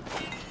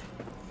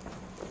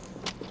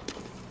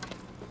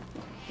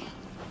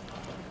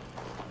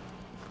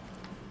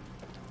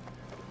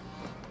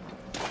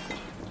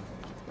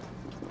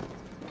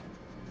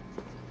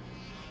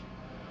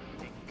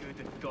 Good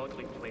and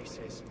godly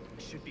places.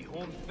 Should be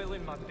home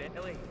filling my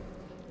belly.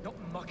 Not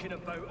mucking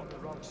about on the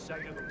wrong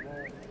side of the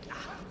wall.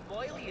 Ah,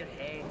 boil your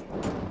head.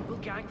 We'll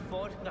gang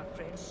forth with our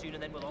friends soon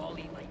and then we'll all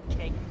eat like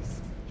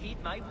kings.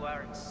 Heed my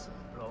words.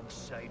 Wrong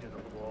side of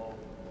the wall.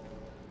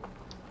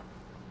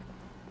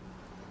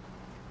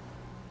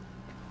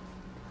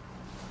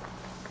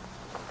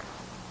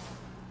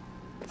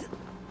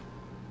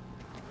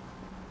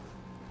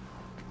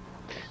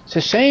 It's a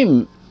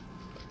shame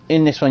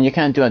in this one you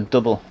can't do a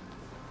double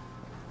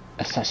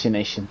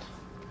assassination.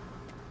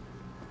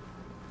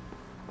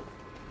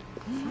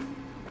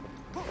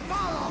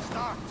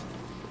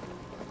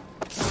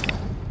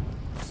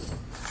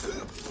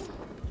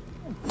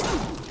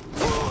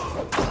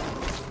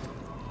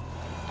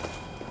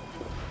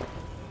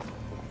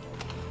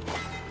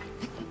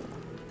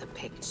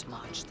 Picts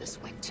march this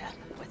winter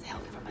with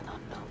help from an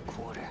unknown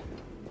quarter.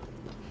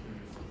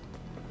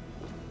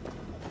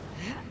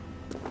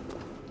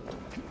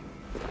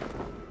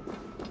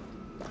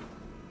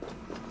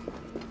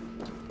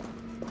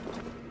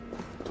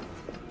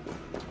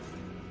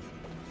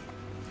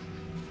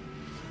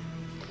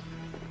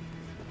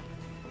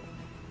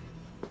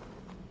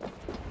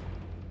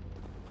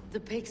 The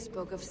Picts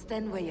spoke of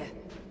Stenwaya,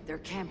 their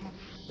camp.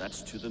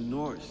 That's to the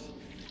north.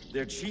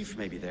 Their chief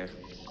may be there.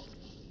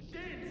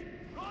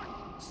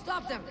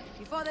 Stop them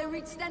before they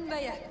reach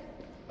Stenwaya.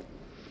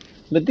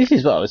 But this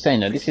is what I was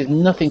saying though, this is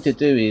nothing to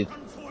do with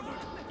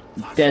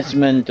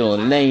Desmond or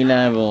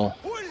Layla or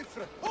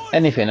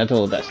anything at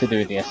all that's to do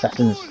with the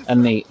assassins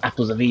and the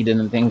apples of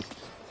Eden and things.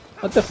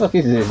 What the fuck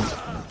is this?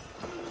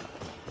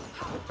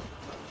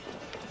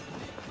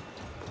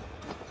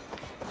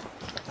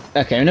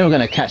 Okay, I know we're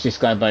gonna catch this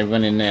guy by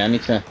running there. I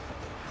need to...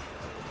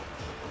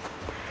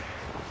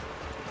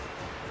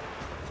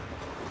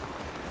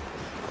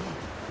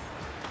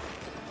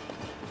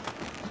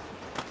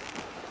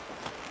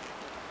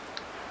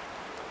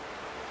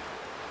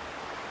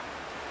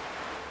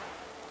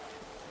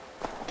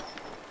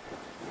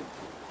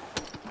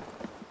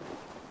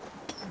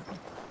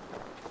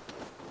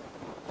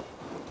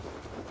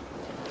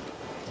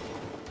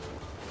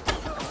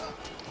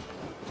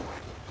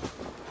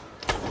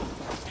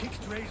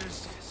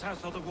 Raiders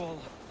south of the wall.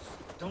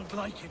 Don't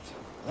like it.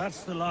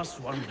 That's the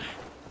last one.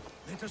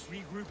 Let us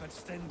regroup at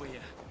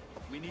Stenwaya.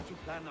 We need to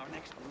plan our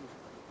next move.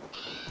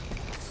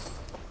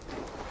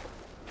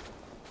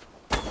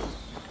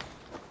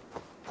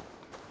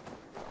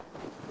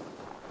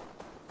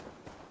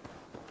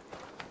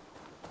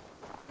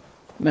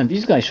 Man,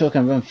 these guys sure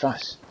can run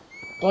fast.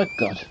 By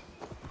God.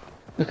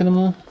 Look at them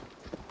all.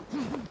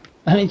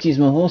 I need to use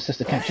my horse just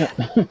to catch up.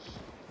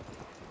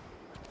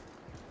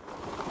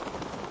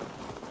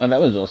 Oh, that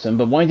was awesome,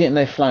 but why didn't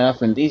they fly off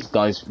when these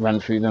guys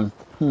ran through them?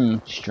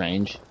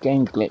 Strange.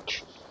 Game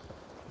glitch.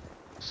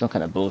 Some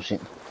kind of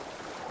bullshit.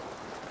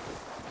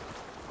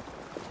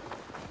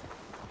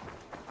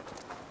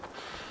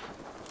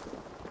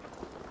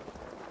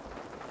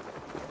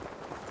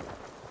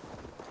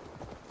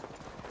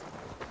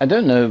 I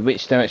don't know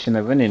which direction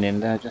they're running in,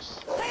 they're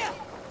just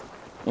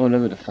all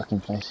over the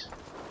fucking place.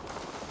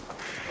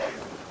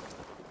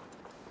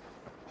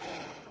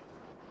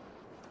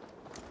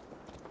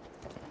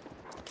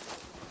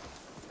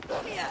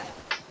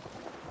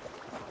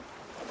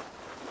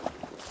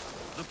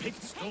 The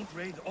Picts don't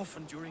raid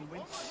often during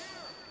winter.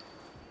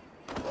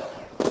 The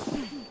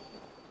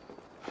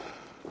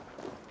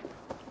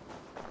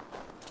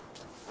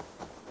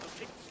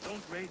Picts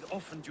don't raid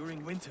often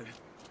during winter.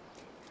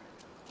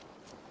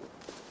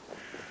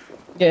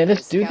 Yeah,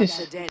 let's do this.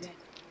 Scouts are dead.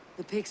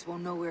 The Picts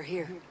won't know we're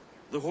here.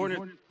 The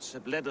Hornets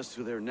have led us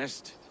to their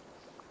nest.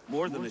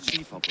 More than a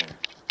chief up there.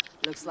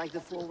 Looks like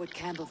the forward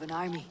camp of an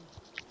army.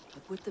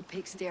 But would the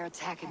Picts dare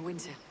attack in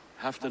winter?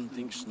 Halfdan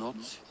thinks not,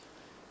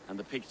 and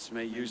the Picts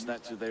may use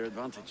that to their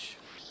advantage.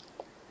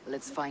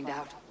 Let's find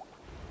out.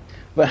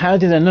 But how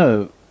do they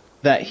know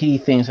that he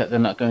thinks that they're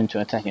not going to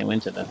attack in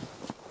winter though?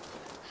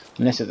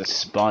 Unless it's a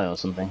spy or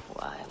something.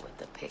 Why would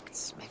the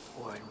Picts make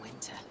war in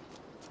winter?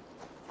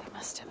 They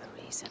must have a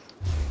reason.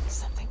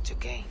 Something to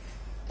gain.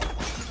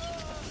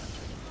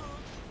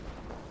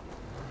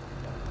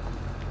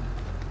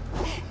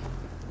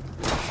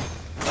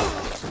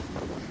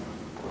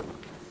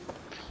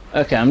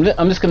 Okay, I'm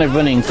just gonna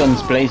run in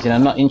guns blazing.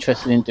 I'm not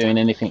interested in doing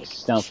anything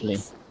stealthily.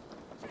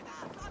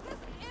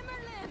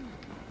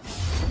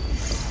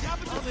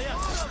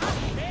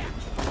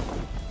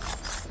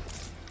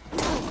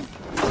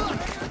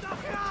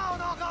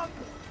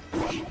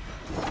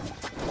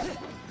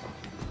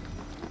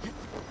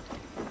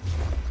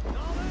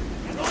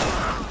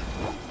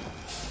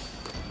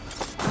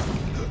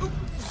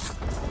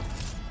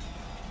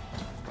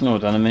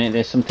 Hold on a minute,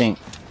 there's something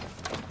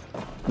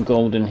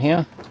golden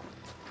here.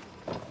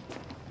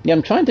 Yeah,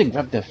 I'm trying to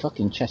grab the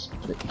fucking chest,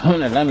 but it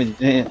won't allow me to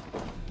do it.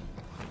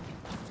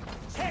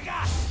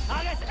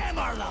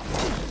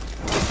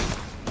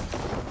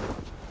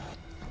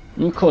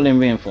 I'm calling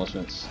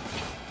reinforcements.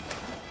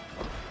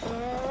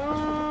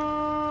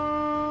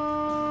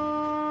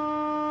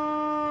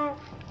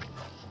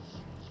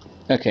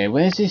 Okay,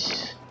 where's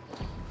this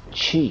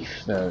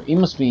chief though? He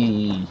must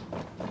be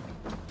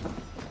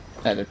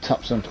at the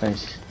top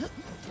someplace.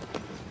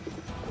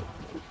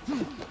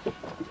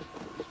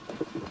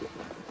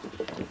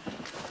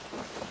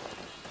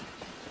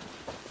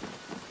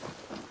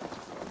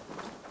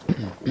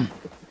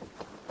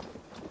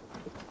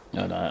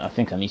 No, I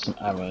think I need some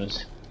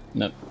arrows.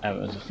 Nope,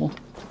 arrows are full.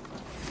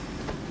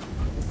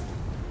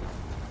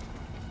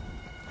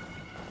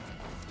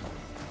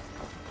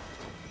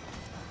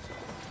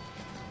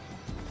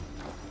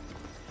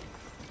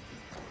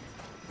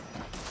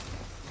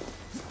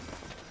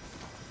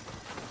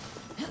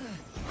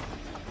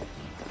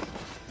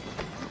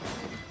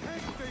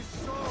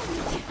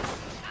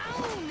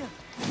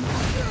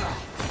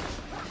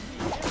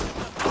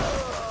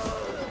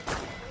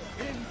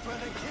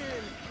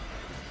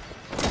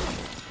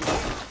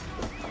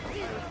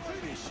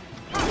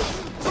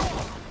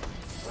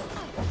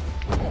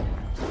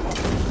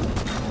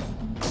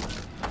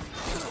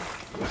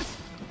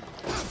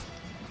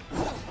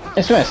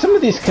 I swear, some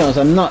of these kills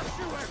I'm not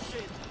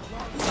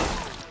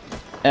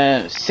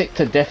sick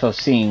to death of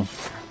seeing.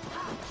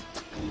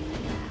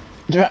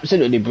 They're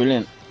absolutely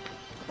brilliant.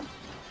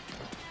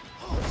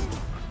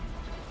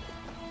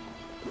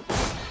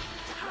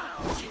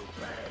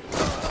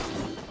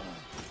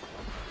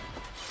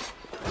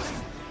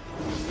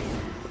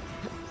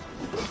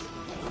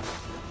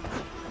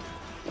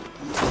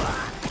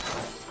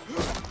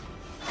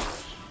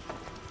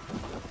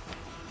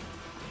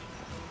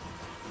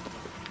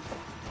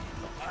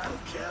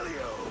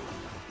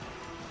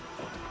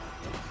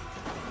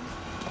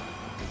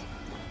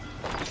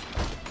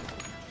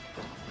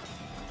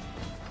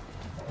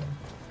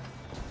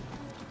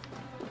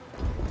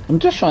 I'm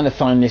just trying to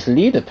find this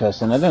leader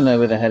person. I don't know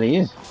where the hell he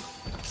is.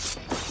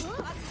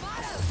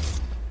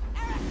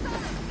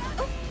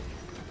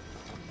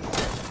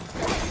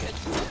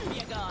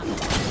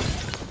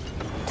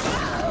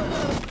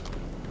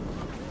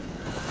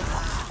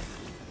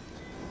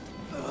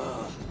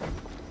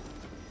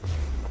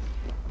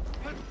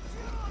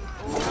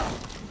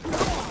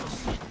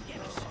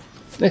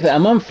 Look,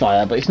 I'm on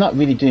fire, but it's not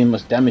really doing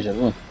much damage at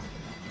all.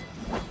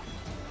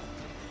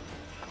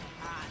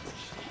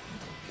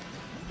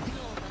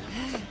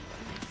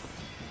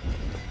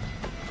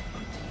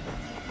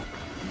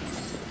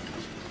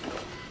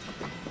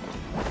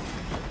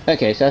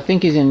 Okay, so I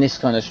think he's in this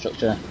kind of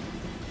structure.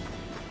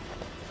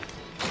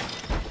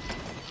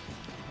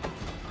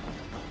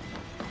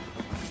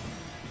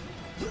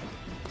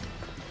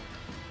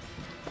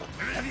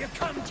 Have you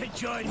come to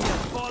join me,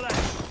 Bola?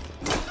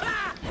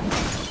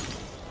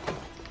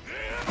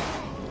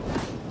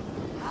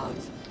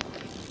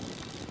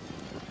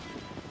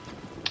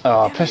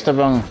 Oh, I pressed the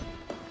wrong...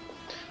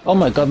 Oh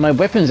my god, my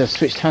weapons have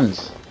switched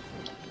hands.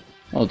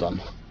 Hold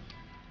on.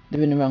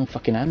 They're in the wrong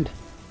fucking hand.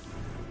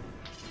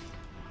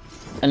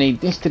 I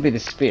need this to be the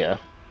spear.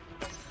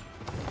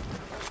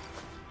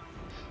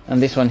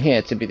 And this one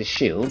here to be the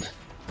shield.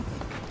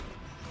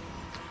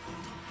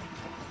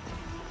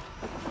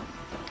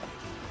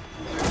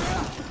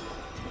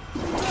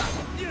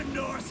 You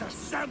Norse are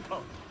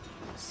simple.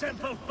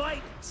 Simple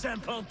fight,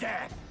 simple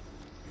death.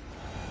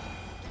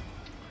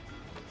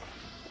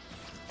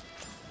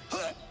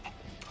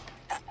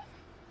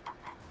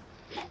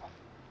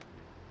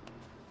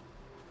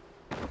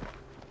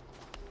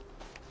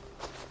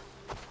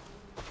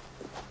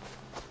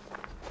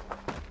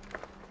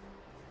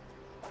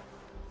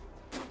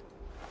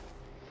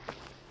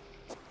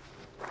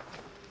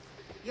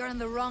 You're on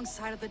the wrong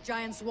side of the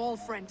Giant's wall,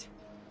 friend.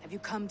 Have you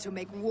come to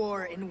make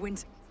war in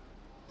winter?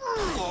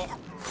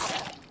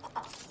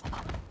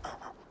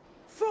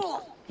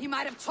 Fool! He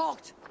might have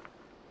talked!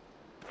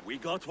 We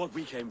got what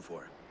we came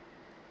for.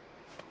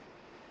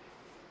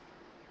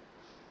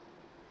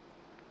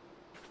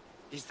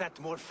 Is that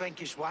more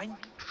Frankish wine?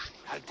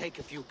 I'll take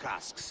a few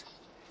casks.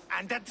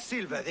 And that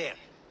silver there.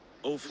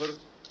 Ulfr,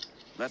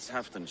 that's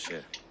Halfdan's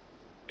share.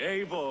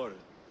 Eivor,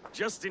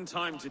 just in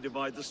time to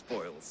divide the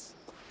spoils.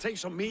 Take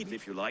some meat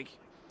if you like.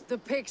 The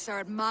pigs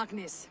are at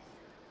Magnus.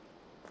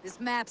 This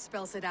map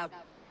spells it out.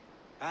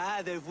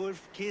 Ah, the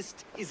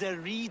wolf-kissed is a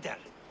reader.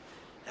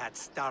 That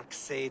stark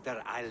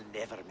satyr I'll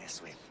never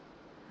mess with.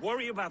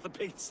 Worry about the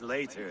pigs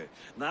later.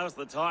 Now's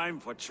the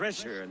time for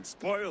treasure and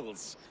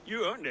spoils.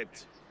 You earned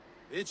it.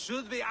 It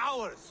should be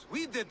ours.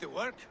 We did the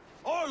work.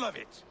 All of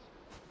it.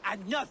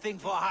 And nothing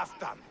for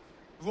Halfdan.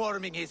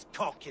 Warming his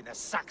cock in a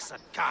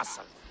Saxon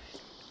castle.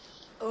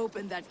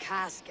 Open that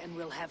cask and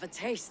we'll have a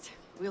taste.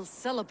 We'll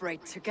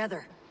celebrate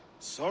together.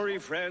 Sorry,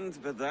 friend,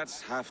 but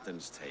that's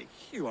Halfdan's take.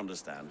 You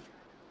understand.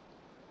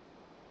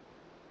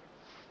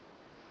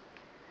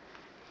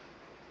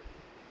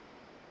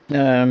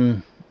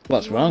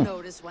 What's you wrong? Won't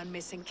notice one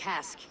missing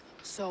cask.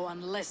 So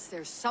unless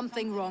there's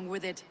something wrong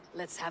with it,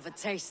 let's have a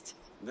taste.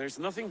 There's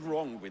nothing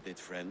wrong with it,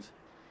 friend.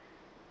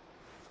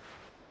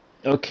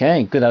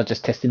 Okay, good, I was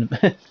just testing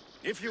them.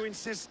 If you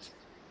insist,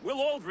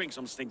 we'll all drink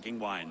some stinking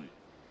wine.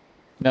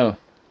 No,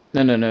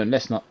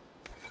 let's not.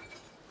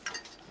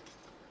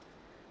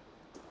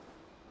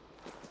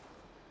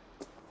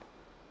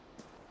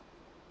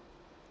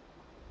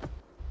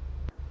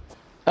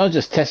 I was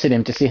just testing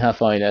him to see how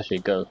far he'd actually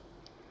go.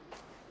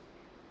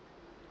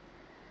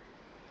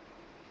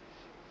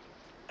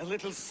 A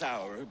little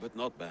sour, but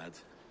not bad.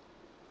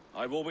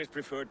 I've always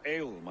preferred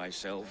ale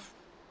myself,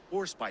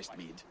 or spiced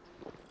mead.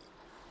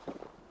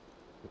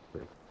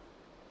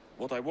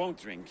 What I won't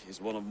drink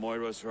is one of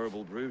Moira's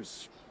herbal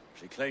brews.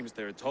 She claims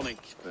they're a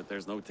tonic, but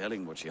there's no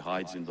telling what she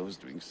hides in those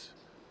drinks.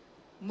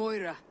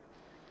 Moira.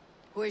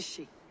 Who is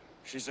she?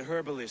 She's a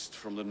herbalist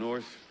from the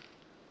north,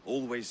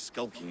 always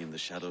skulking in the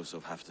shadows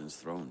of Halfdan's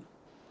throne.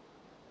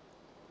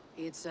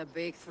 It's a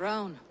big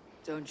throne.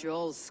 Don't you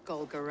all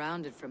skulk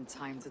around it from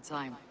time to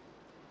time?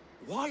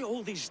 Why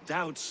all these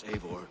doubts,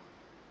 Eivor?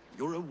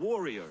 You're a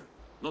warrior,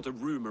 not a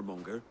rumor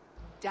monger.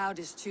 Doubt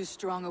is too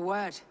strong a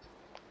word.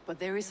 But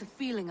there is a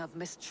feeling of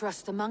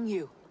mistrust among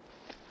you.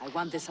 I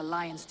want this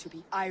alliance to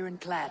be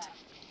ironclad.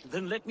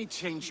 Then let me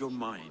change your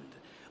mind.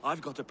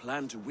 I've got a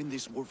plan to win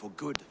this war for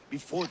good,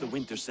 before the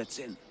winter sets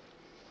in.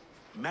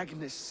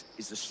 Magnus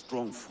is a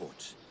strong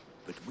fort.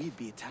 but we'd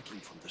be attacking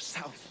from the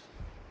south.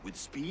 With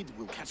speed,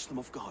 we'll catch them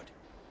off guard.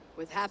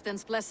 With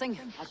Halfdan's blessing,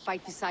 I'd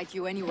fight beside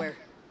you anywhere.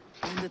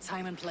 In the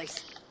time and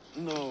place.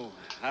 No,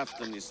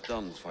 Halfdan is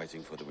done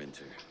fighting for the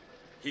winter.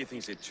 He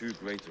thinks it too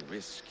great a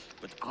risk,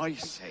 but I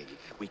say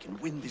we can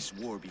win this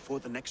war before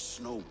the next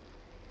snow.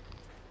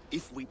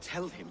 If we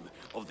tell him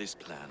of this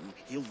plan,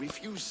 he'll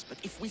refuse, but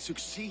if we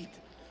succeed,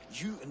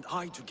 you and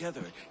I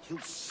together, he'll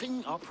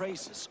sing our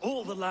praises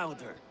all the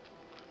louder.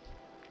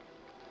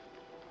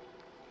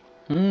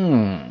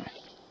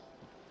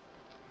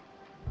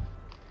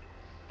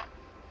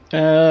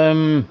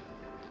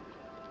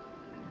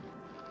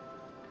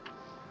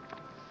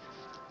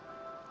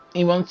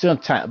 He wants to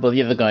attack, but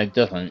the other guy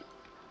doesn't.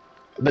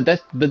 But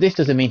this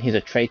doesn't mean he's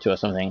a traitor or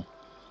something.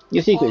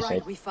 Your secret All said.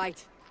 right, we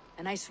fight.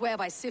 And I swear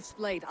by Sif's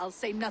blade, I'll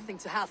say nothing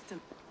to Halfdan.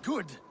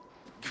 Good,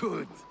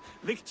 good.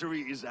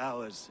 Victory is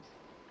ours.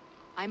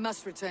 I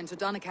must return to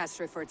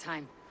Doncaster for a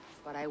time,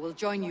 but I will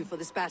join you for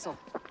this battle.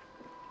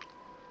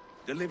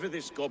 Deliver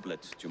this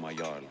goblet to my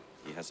Jarl.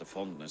 He has a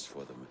fondness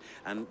for them.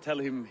 And tell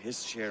him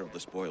his share of the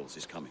spoils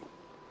is coming.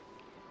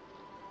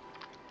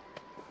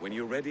 When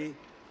you're ready,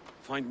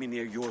 find me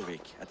near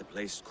Jorvik at a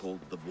place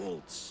called the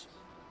Vaults.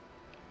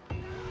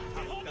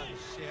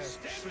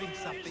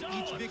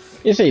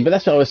 You see, but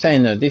that's what I was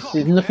saying though. This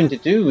is nothing to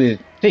do with.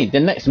 See, the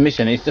next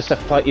mission is just a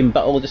fighting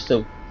battle, just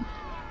to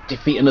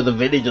defeat another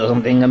village or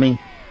something. I mean,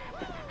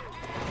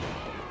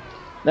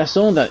 that's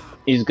all that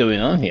is going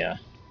on here.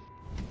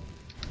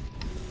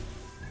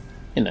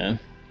 You know.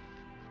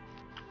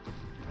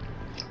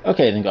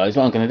 Okay then, guys.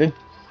 What I'm going to do,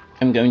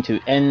 I'm going to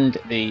end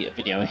the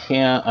video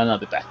here, and I'll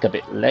be back a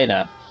bit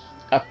later.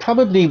 I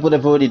probably would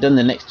have already done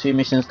the next two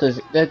missions because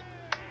they're.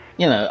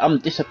 You know, I'm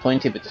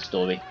disappointed with the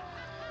story,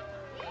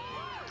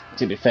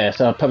 to be fair,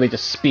 so I'll probably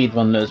just speed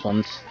run those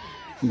ones.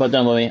 But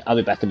don't worry, I'll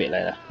be back a bit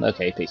later.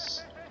 Okay,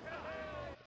 peace.